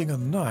wielding a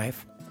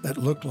knife that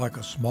looked like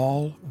a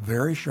small,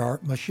 very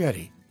sharp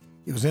machete.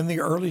 He was in the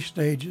early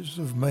stages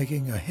of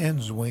making a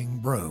hen's wing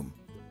broom,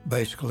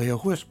 basically a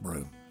whisk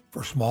broom,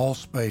 for small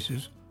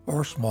spaces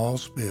or small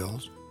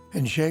spills,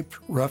 and shaped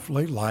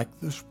roughly like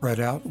the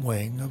spread-out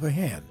wing of a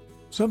hen,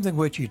 something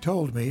which he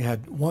told me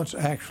had once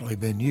actually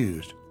been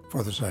used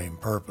for the same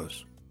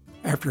purpose.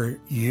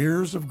 After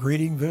years of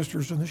greeting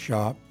visitors in the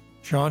shop,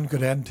 Sean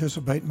could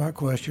anticipate my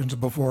questions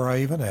before I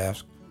even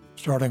asked,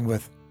 starting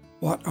with,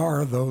 "What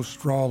are those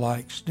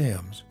straw-like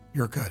stems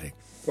you're cutting?"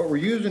 What we're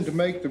using to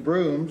make the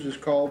brooms is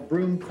called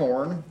broom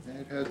corn, and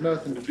it has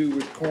nothing to do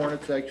with corn.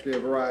 It's actually a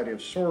variety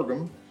of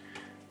sorghum,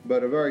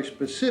 but a very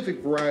specific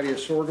variety of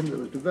sorghum that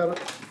was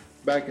developed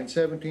back in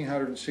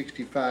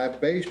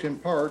 1765, based in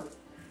part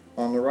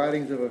on the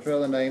writings of a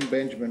fellow named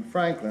Benjamin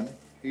Franklin.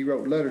 He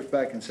wrote letters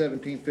back in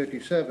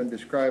 1757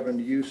 describing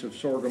the use of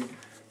sorghum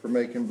for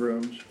making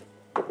brooms.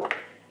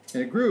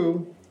 And it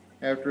grew,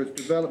 after its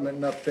development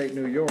in upstate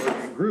New York,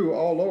 it grew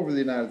all over the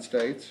United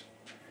States,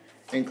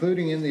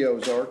 including in the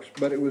Ozarks,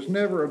 but it was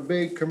never a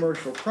big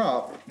commercial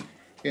crop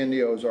in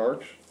the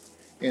Ozarks.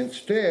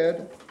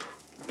 Instead,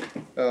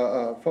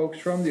 folks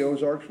from the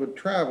Ozarks would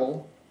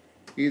travel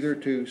either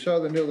to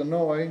southern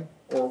Illinois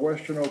or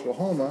western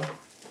Oklahoma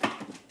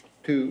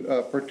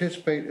to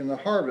participate in the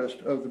harvest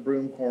of the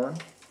broom corn.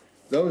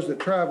 Those that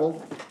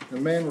traveled, the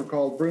men were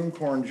called broom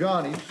corn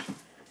Johnnies,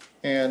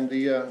 and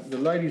the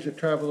ladies that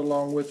traveled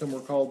along with them were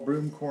called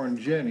broom corn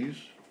Jennies.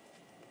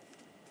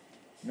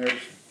 There's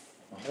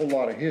a whole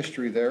lot of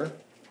history there.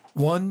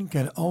 One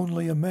can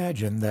only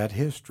imagine that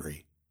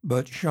history.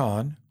 But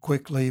Sean,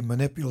 quickly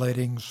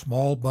manipulating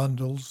small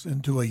bundles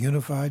into a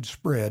unified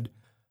spread,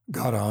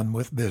 got on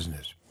with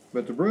business.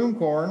 But the broom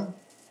corn,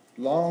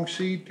 long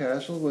seed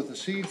tassel with the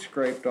seed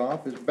scraped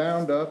off, is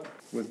bound up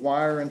with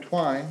wire and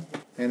twine,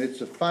 and it's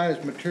the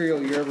finest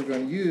material you're ever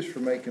going to use for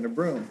making a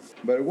broom.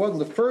 But it wasn't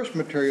the first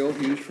material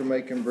used for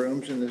making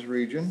brooms in this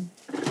region,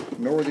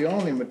 nor the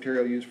only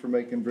material used for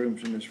making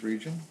brooms in this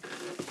region.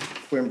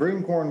 When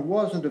broom corn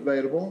wasn't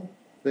available,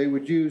 they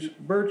would use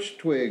birch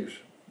twigs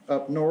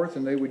up north,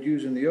 and they would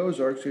use in the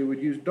Ozarks, they would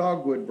use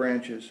dogwood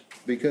branches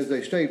because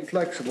they stayed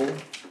flexible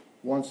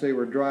once they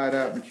were dried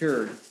out and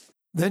cured.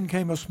 Then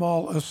came a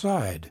small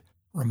aside,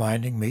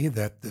 reminding me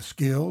that the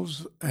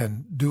skills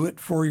and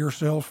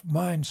do-it-for-yourself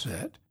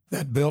mindset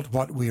that built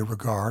what we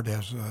regard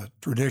as a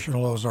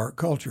traditional Ozark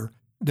culture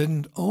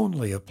didn't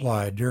only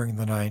apply during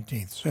the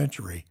 19th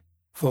century.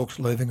 Folks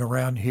living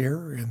around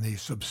here in the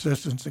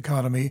subsistence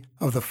economy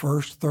of the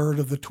first third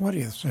of the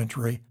 20th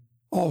century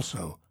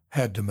also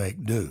had to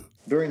make do.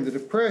 During the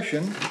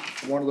Depression,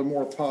 one of the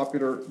more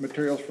popular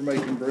materials for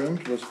making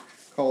brooms was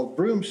called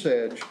broom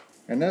sedge,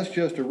 and that's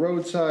just a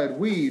roadside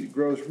weed. It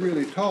grows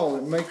really tall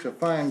and makes a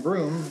fine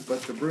broom,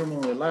 but the broom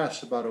only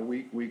lasts about a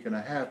week and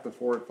a half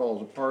before it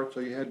falls apart, so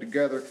you had to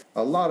gather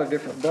a lot of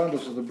different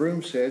bundles of the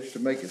broom sedge to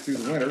make it through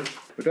the winter.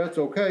 But that's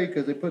okay,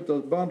 because they put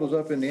those bundles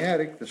up in the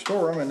attic to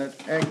store them, and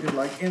it acted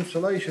like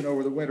insulation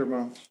over the winter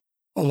months.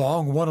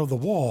 Along one of the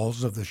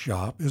walls of the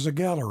shop is a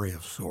gallery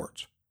of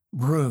sorts.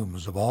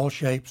 Brooms of all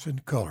shapes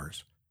and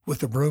colors, with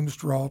the broom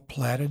straw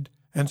plaited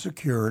and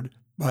secured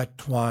by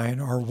twine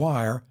or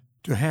wire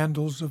to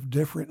handles of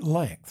different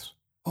lengths.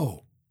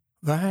 Oh,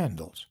 the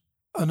handles,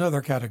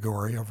 another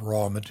category of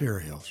raw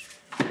materials.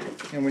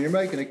 And when you're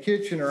making a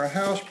kitchen or a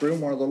house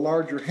broom, one of the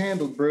larger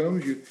handled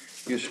brooms,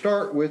 you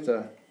start with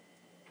a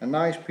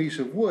nice piece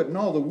of wood. And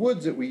all the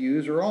woods that we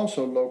use are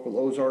also local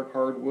Ozark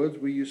hardwoods.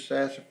 We use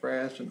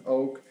sassafras and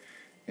oak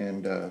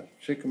and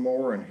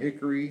sycamore and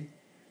hickory.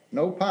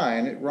 No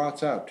pine, it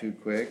rots out too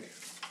quick.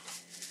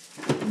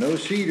 No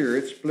cedar,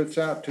 it splits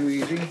out too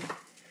easy.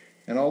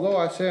 And although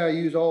I say I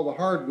use all the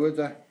hardwoods,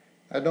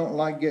 I don't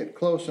like get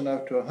close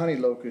enough to a honey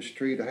locust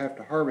tree to have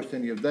to harvest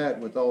any of that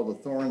with all the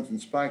thorns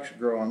and spikes that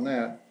grow on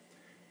that.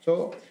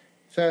 So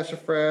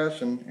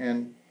sassafras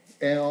and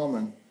elm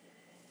and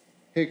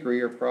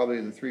hickory are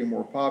probably the three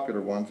more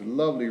popular ones. The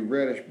lovely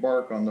reddish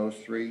bark on those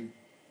three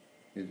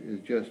is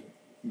just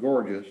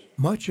gorgeous.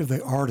 Much of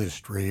the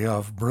artistry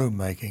of broom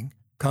making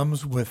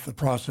comes with the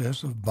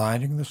process of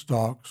binding the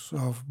stalks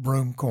of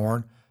broom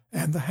corn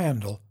and the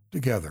handle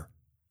together.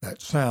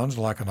 That sounds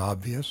like an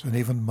obvious and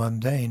even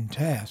mundane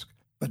task,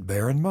 but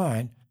bear in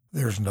mind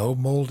there's no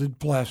molded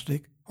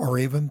plastic or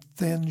even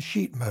thin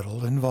sheet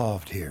metal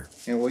involved here.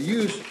 And we'll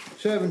use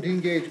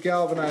 17-gauge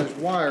galvanized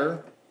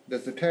wire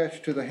that's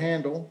attached to the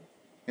handle,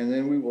 and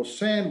then we will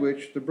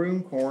sandwich the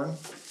broom corn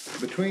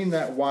between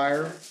that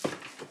wire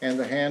and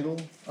the handle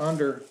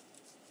under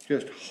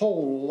just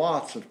whole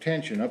lots of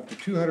tension, up to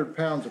 200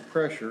 pounds of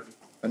pressure,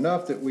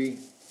 enough that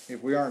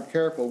if we aren't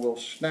careful, we'll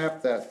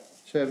snap that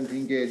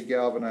 17-gauge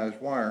galvanized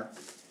wire.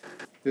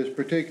 This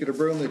particular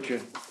broom that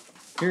you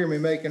hear me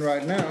making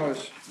right now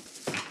is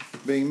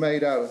being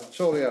made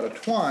solely out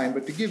of twine,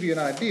 but to give you an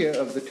idea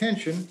of the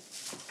tension,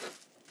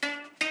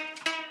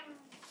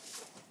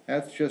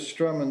 that's just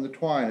strumming the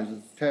twine as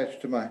it's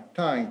attached to my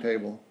tying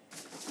table.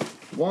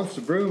 Once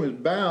the broom is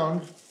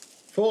bound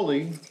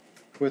fully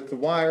with the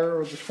wire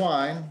or the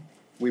twine,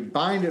 we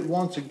bind it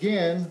once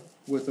again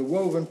with a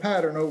woven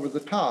pattern over the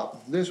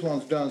top. This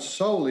one's done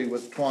solely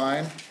with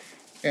twine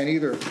and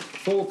either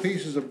full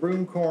pieces of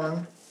broom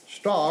corn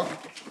stalk,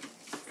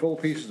 full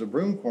pieces of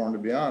broom corn to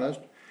be honest,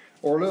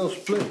 or little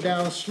split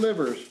down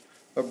slivers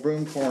of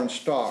broom corn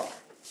stalk.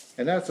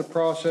 And that's a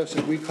process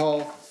that we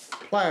call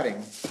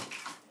plaiting.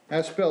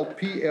 That's spelled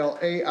Plaiting,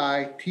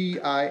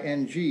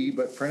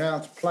 but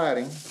pronounced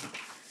plaiting.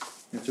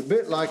 It's a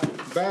bit like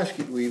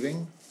basket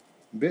weaving,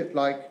 a bit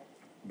like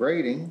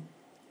braiding,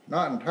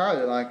 not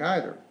entirely like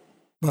either.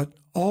 But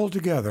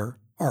altogether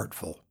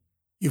artful.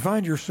 You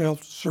find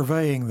yourself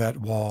surveying that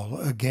wall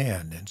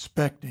again,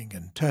 inspecting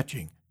and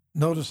touching,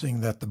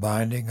 noticing that the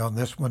binding on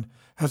this one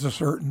has a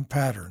certain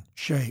pattern,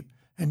 shape,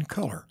 and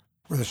color,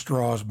 where the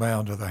straw is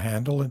bound to the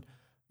handle, and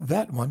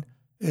that one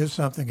is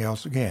something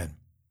else again.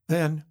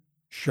 Then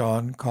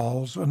Sean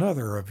calls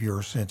another of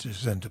your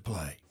senses into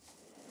play.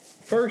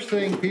 First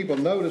thing people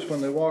notice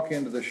when they walk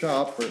into the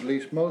shop, or at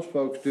least most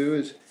folks do,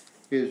 is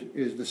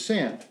the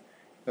scent.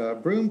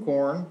 Broom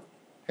corn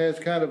has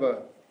kind of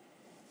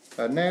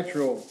a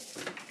natural,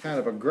 kind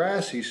of a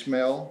grassy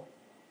smell,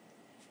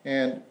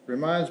 and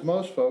reminds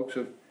most folks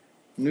of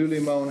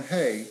newly mown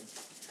hay.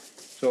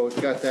 So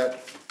it's got that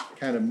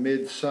kind of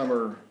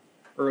midsummer,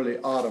 early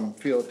autumn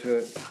feel to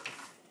it.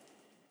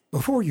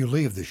 Before you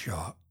leave the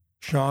shop,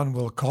 Sean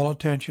will call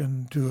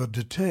attention to a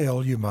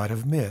detail you might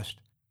have missed,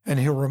 and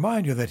he'll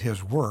remind you that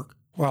his work,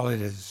 while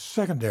it is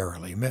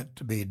secondarily meant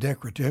to be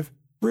decorative,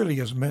 really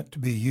is meant to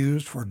be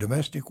used for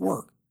domestic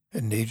work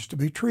and needs to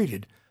be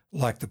treated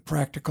like the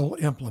practical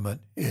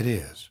implement it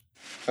is.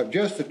 I've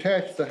just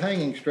attached the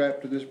hanging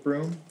strap to this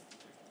broom,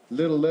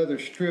 little leather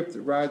strip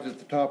that rides at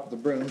the top of the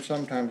broom.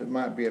 Sometimes it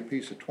might be a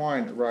piece of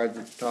twine that rides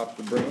at the top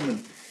of the broom,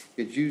 and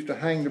it's used to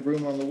hang the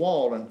broom on the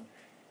wall.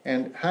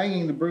 And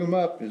hanging the broom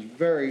up is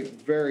very,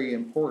 very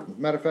important.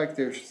 Matter of fact,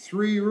 there's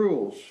 3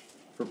 rules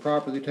for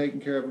properly taking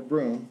care of a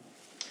broom.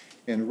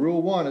 And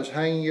rule 1 is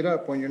hanging it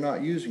up when you're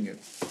not using it.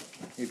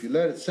 If you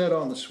let it set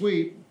on the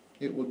sweep,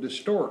 it will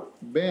distort,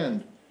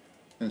 bend,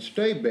 and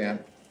stay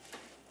bent.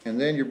 And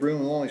then your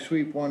broom will only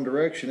sweep one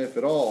direction, if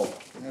at all.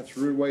 And that's a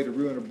rude way to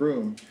ruin a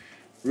broom.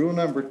 Rule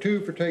number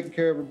 2 for taking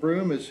care of a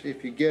broom is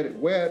if you get it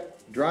wet,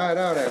 dry it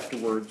out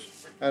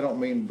afterwards. I don't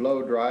mean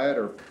blow dry it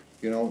or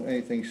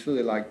anything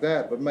silly like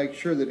that, but make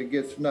sure that it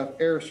gets enough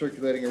air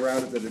circulating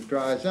around it that it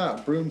dries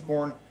out. Broom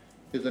corn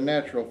is a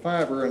natural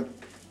fiber, and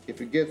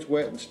if it gets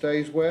wet and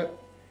stays wet,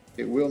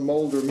 it will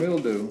mold or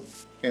mildew.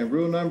 And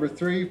rule number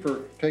 3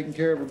 for taking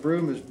care of a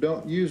broom is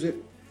don't use it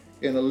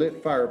in a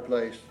lit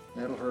fireplace.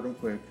 That'll hurt them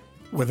quick.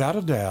 Without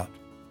a doubt,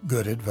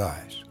 good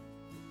advice.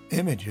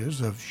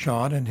 Images of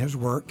Sean and his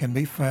work can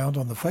be found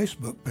on the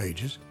Facebook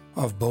pages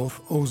of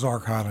both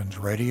Ozark Highlands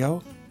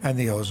Radio and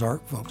the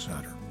Ozark Folk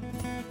Center.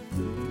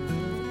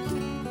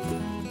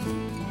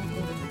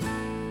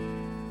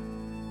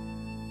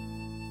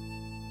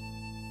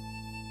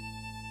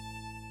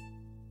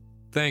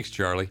 Thanks,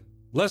 Charlie.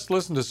 Let's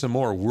listen to some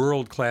more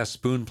world-class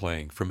spoon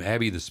playing from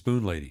Abby the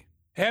Spoon Lady.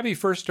 Abby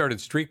first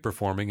started street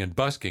performing and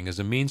busking as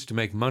a means to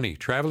make money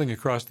traveling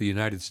across the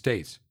United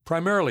States,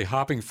 primarily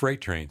hopping freight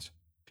trains.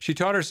 She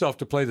taught herself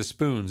to play the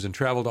spoons and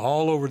traveled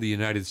all over the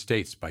United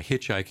States by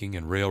hitchhiking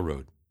and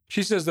railroad.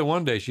 She says that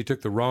one day she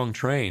took the wrong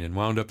train and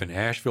wound up in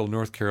Asheville,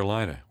 North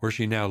Carolina, where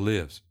she now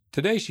lives.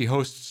 Today she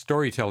hosts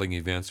storytelling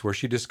events where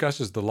she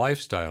discusses the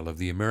lifestyle of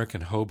the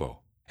American hobo.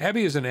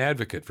 Abby is an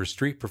advocate for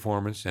street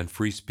performance and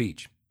free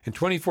speech. In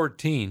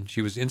 2014,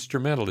 she was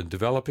instrumental in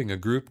developing a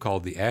group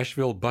called the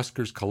Asheville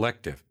Buskers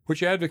Collective,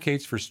 which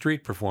advocates for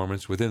street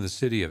performance within the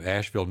city of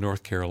Asheville,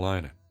 North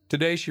Carolina.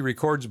 Today, she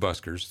records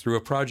buskers through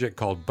a project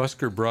called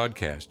Busker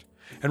Broadcast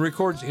and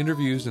records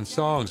interviews and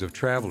songs of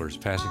travelers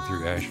passing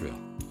through Asheville.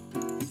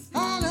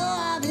 I know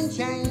I've been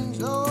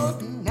changed,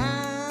 Lord, and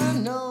I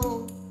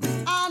know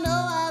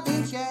I've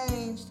been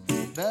changed.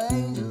 The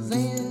angels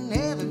in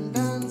heaven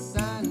done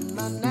signed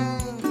my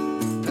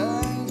name. The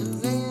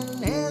angels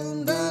in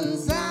heaven done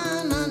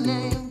signed my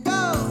name. Go!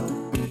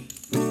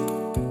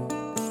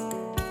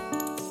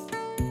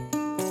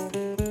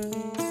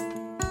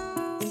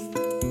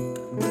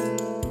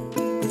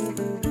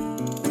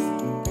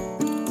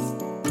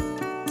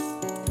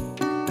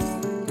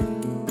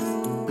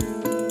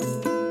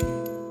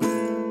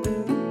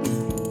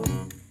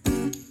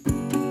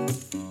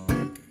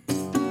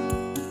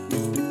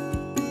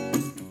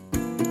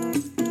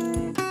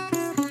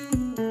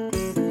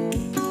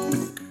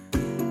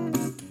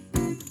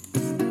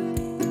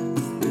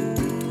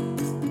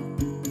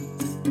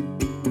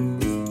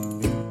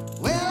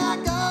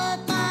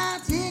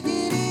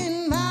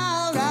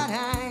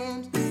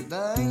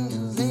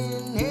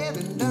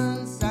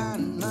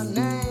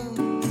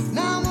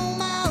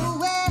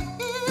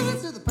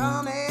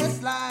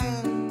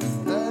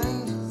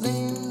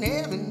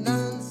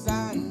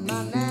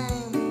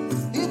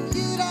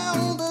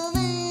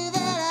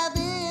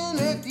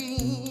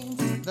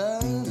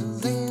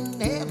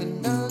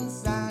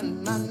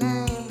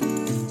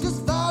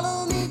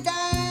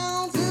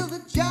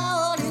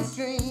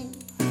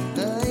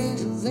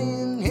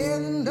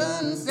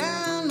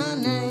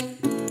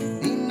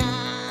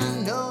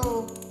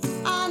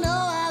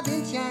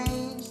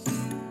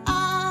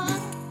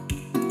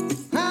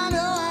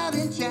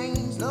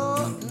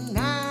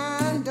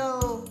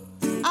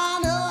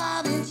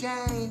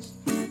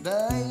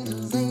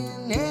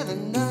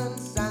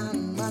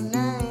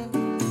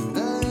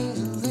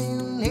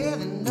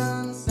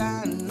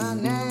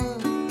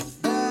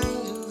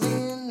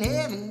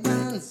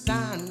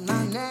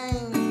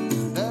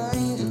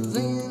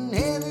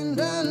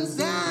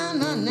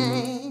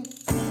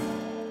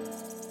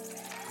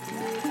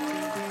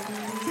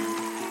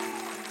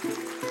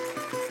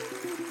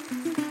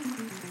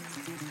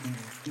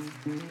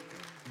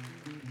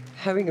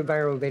 Having a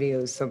viral video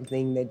is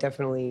something that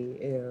definitely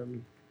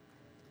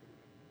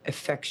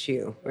affects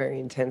you very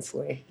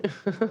intensely.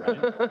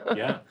 Right?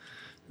 Yeah.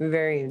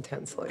 Very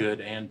intensely.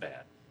 Good and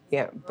bad.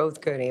 Yeah,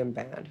 both good and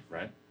bad.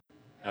 Right.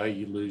 How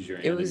you lose your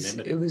It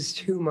anonymity. was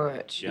too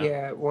much. Yeah.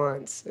 Yeah, at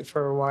once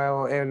for a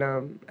while, and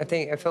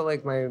I felt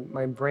like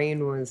my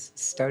brain was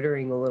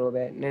stuttering a little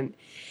bit, and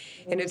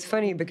it's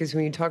funny because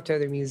when you talk to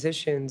other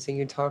musicians and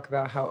you talk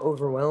about how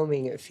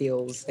overwhelming it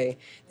feels, they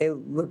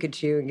look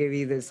at you and give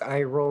you this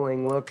eye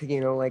rolling look,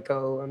 like,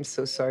 oh, I'm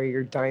so sorry,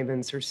 your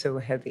diamonds are so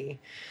heavy.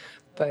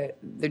 But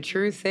the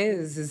truth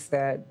is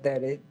that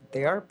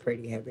they are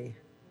pretty heavy.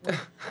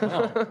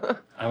 Well,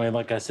 I mean,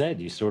 like I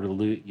said, you sort of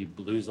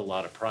lose a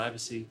lot of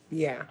privacy.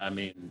 Yeah. I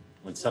mean,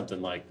 when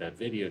something like that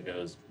video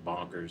goes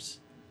bonkers,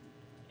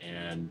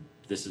 and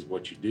this is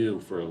what you do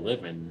for a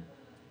living,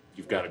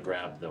 you've got to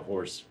grab the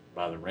horse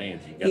by the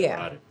reins. You got to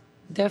ride it.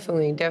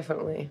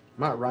 Definitely.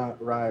 Might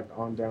ride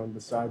on down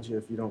beside you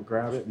if you don't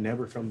grab it and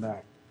never come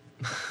back.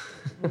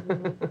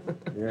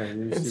 Yeah,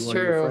 you It's see one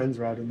of your true. friends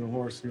riding the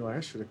horse, and you're like,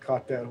 I should have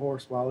caught that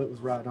horse while it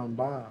was right on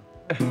by.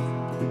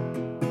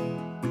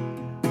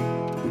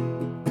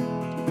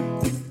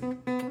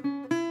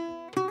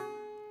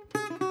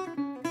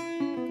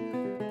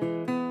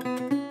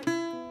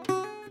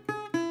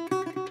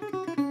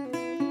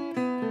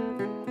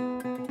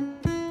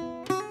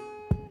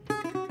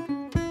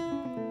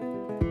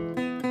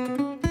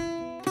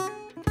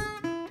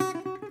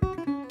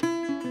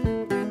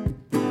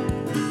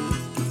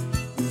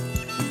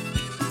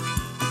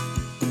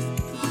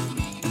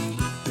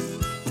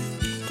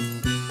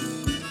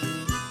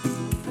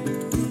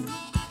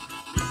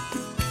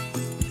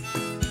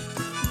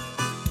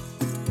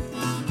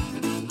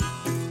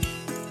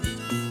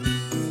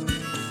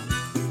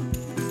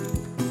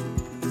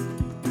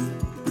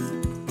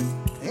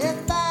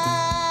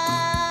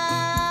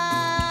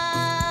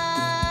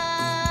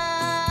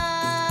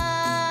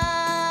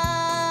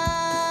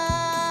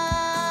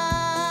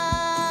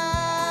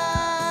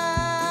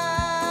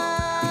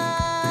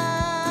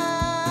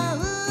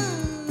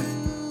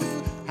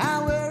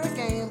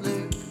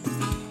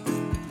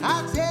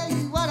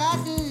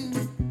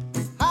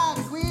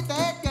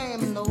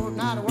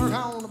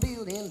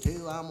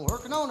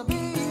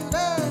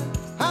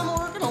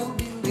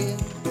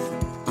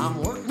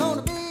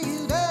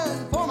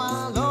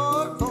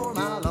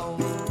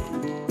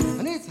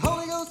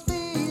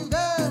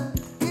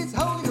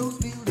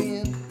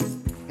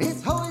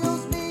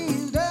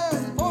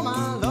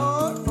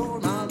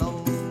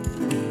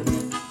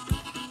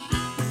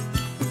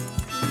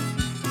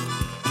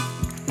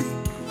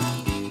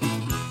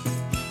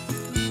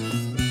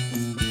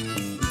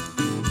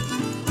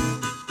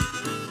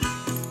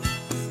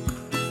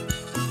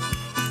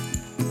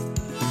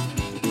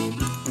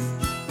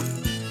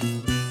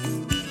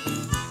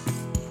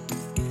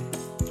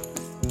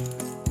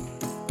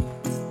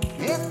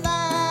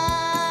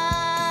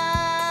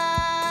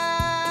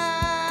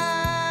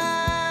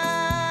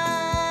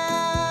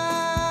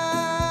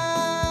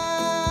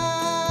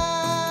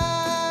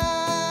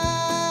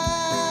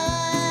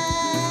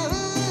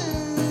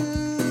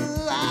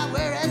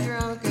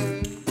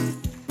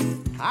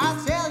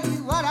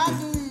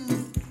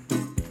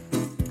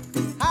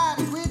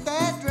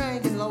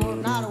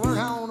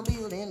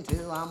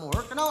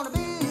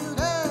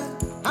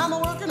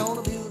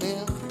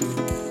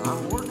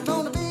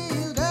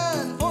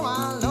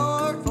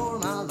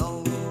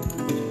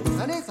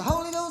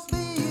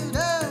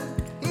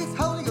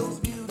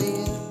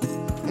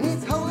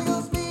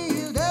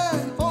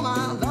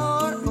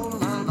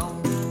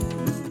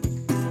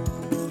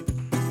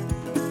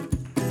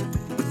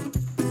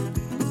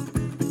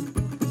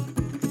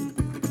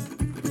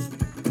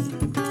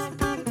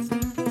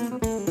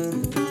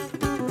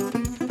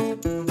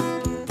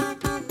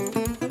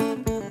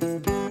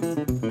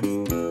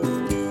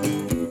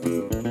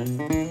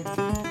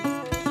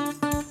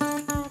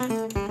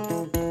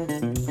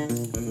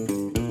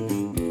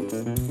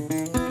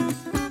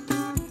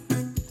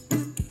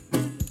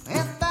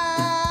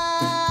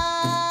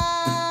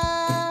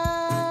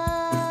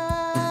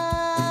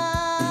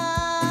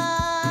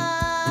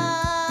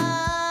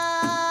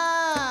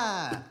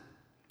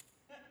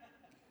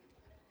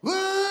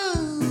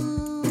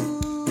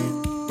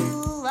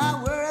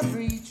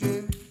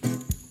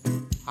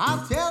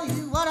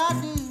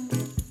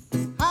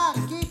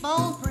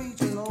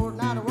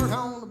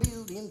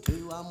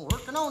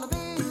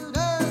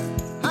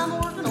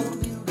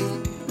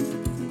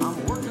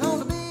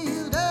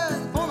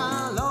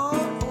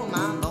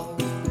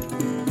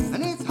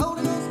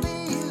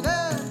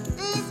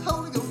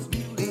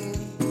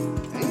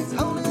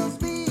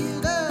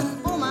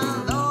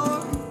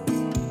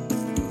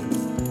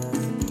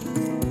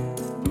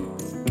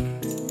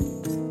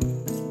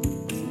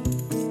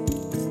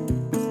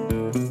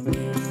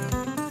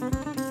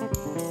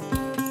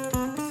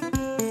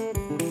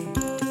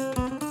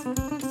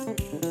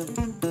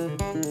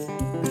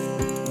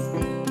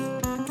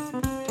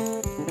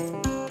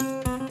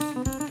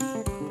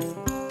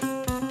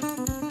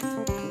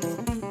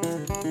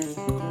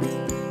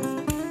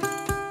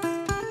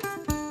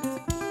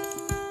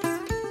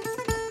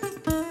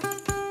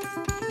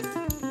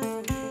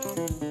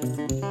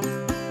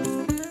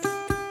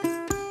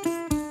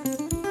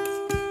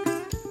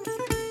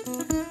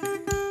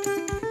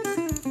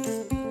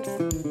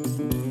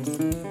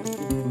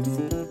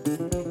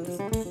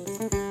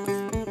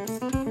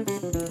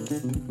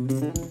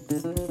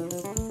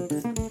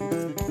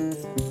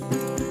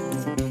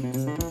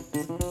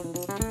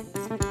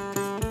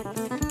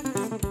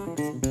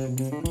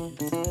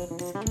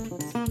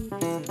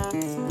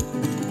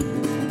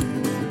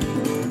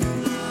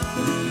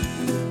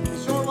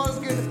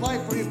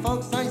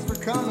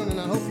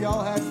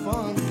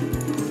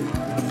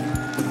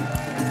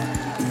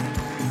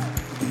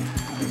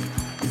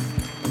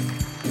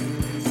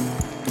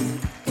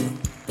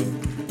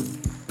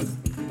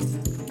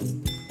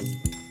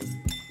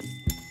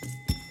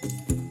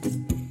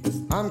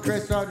 I'm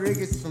Chris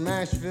Rodriguez from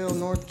Asheville,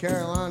 North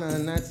Carolina,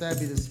 and that's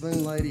Abby the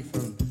Spoon Lady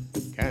from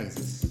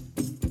Kansas.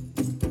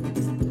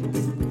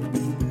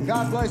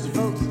 God bless you,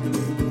 folks.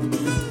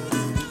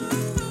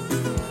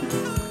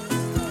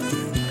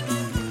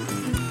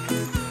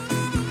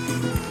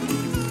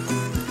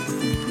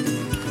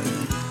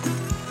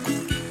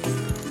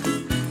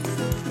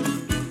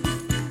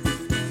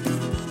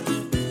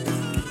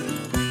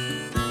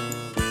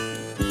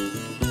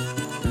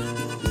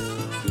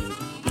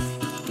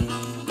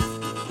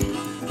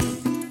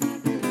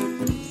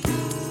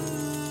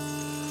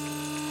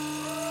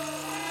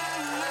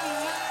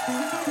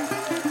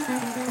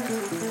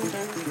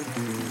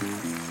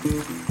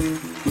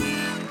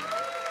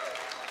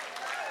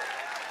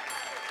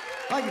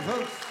 Thank you,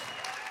 folks.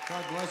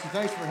 God bless you.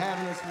 Thanks for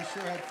having us. We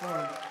sure had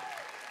fun.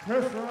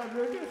 Chris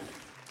Rodriguez,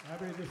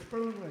 Abby the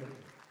Spoon Lady.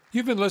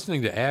 You've been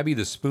listening to Abby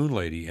the Spoon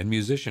Lady and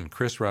musician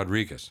Chris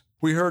Rodriguez.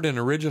 We heard an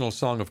original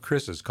song of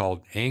Chris's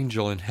called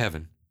Angel in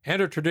Heaven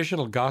and a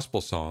traditional gospel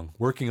song,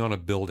 Working on a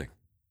Building.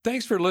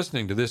 Thanks for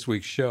listening to this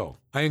week's show.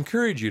 I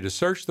encourage you to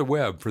search the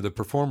web for the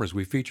performers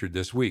we featured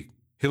this week.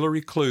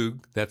 Hillary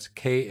Klug, that's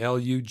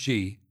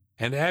K-L-U-G,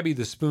 and Abby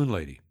the Spoon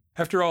Lady.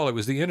 After all, it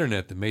was the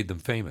internet that made them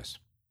famous.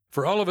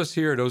 For all of us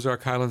here at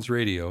Ozark Highlands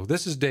Radio,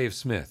 this is Dave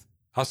Smith.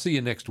 I'll see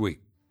you next week.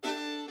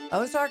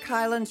 Ozark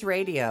Highlands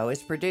Radio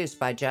is produced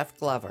by Jeff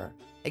Glover.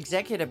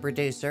 Executive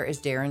producer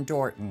is Darren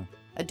Dorton.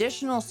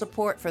 Additional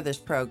support for this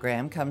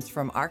program comes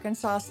from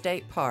Arkansas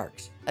State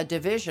Parks, a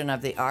division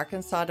of the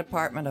Arkansas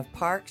Department of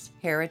Parks,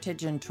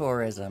 Heritage, and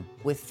Tourism,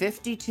 with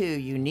 52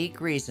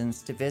 unique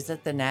reasons to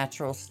visit the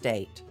natural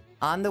state.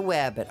 On the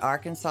web at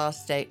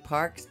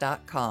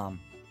arkansasstateparks.com.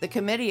 The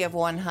Committee of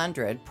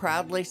 100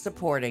 proudly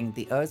supporting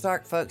the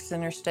Ozark Folk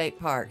Center State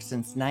Park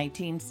since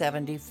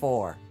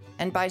 1974.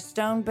 And by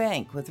Stone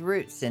Bank with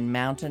roots in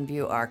Mountain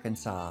View,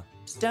 Arkansas.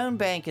 Stone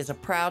Bank is a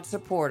proud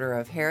supporter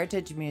of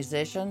heritage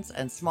musicians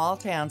and small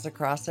towns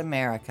across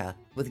America,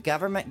 with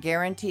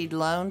government-guaranteed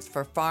loans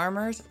for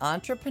farmers,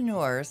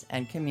 entrepreneurs,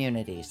 and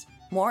communities.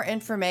 More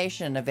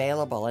information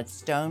available at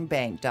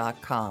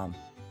stonebank.com.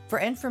 For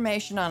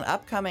information on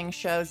upcoming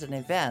shows and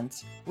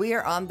events, we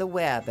are on the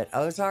web at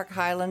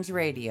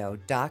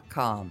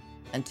ozarkhighlandsradio.com.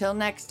 Until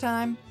next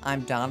time,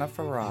 I'm Donna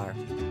Farrar.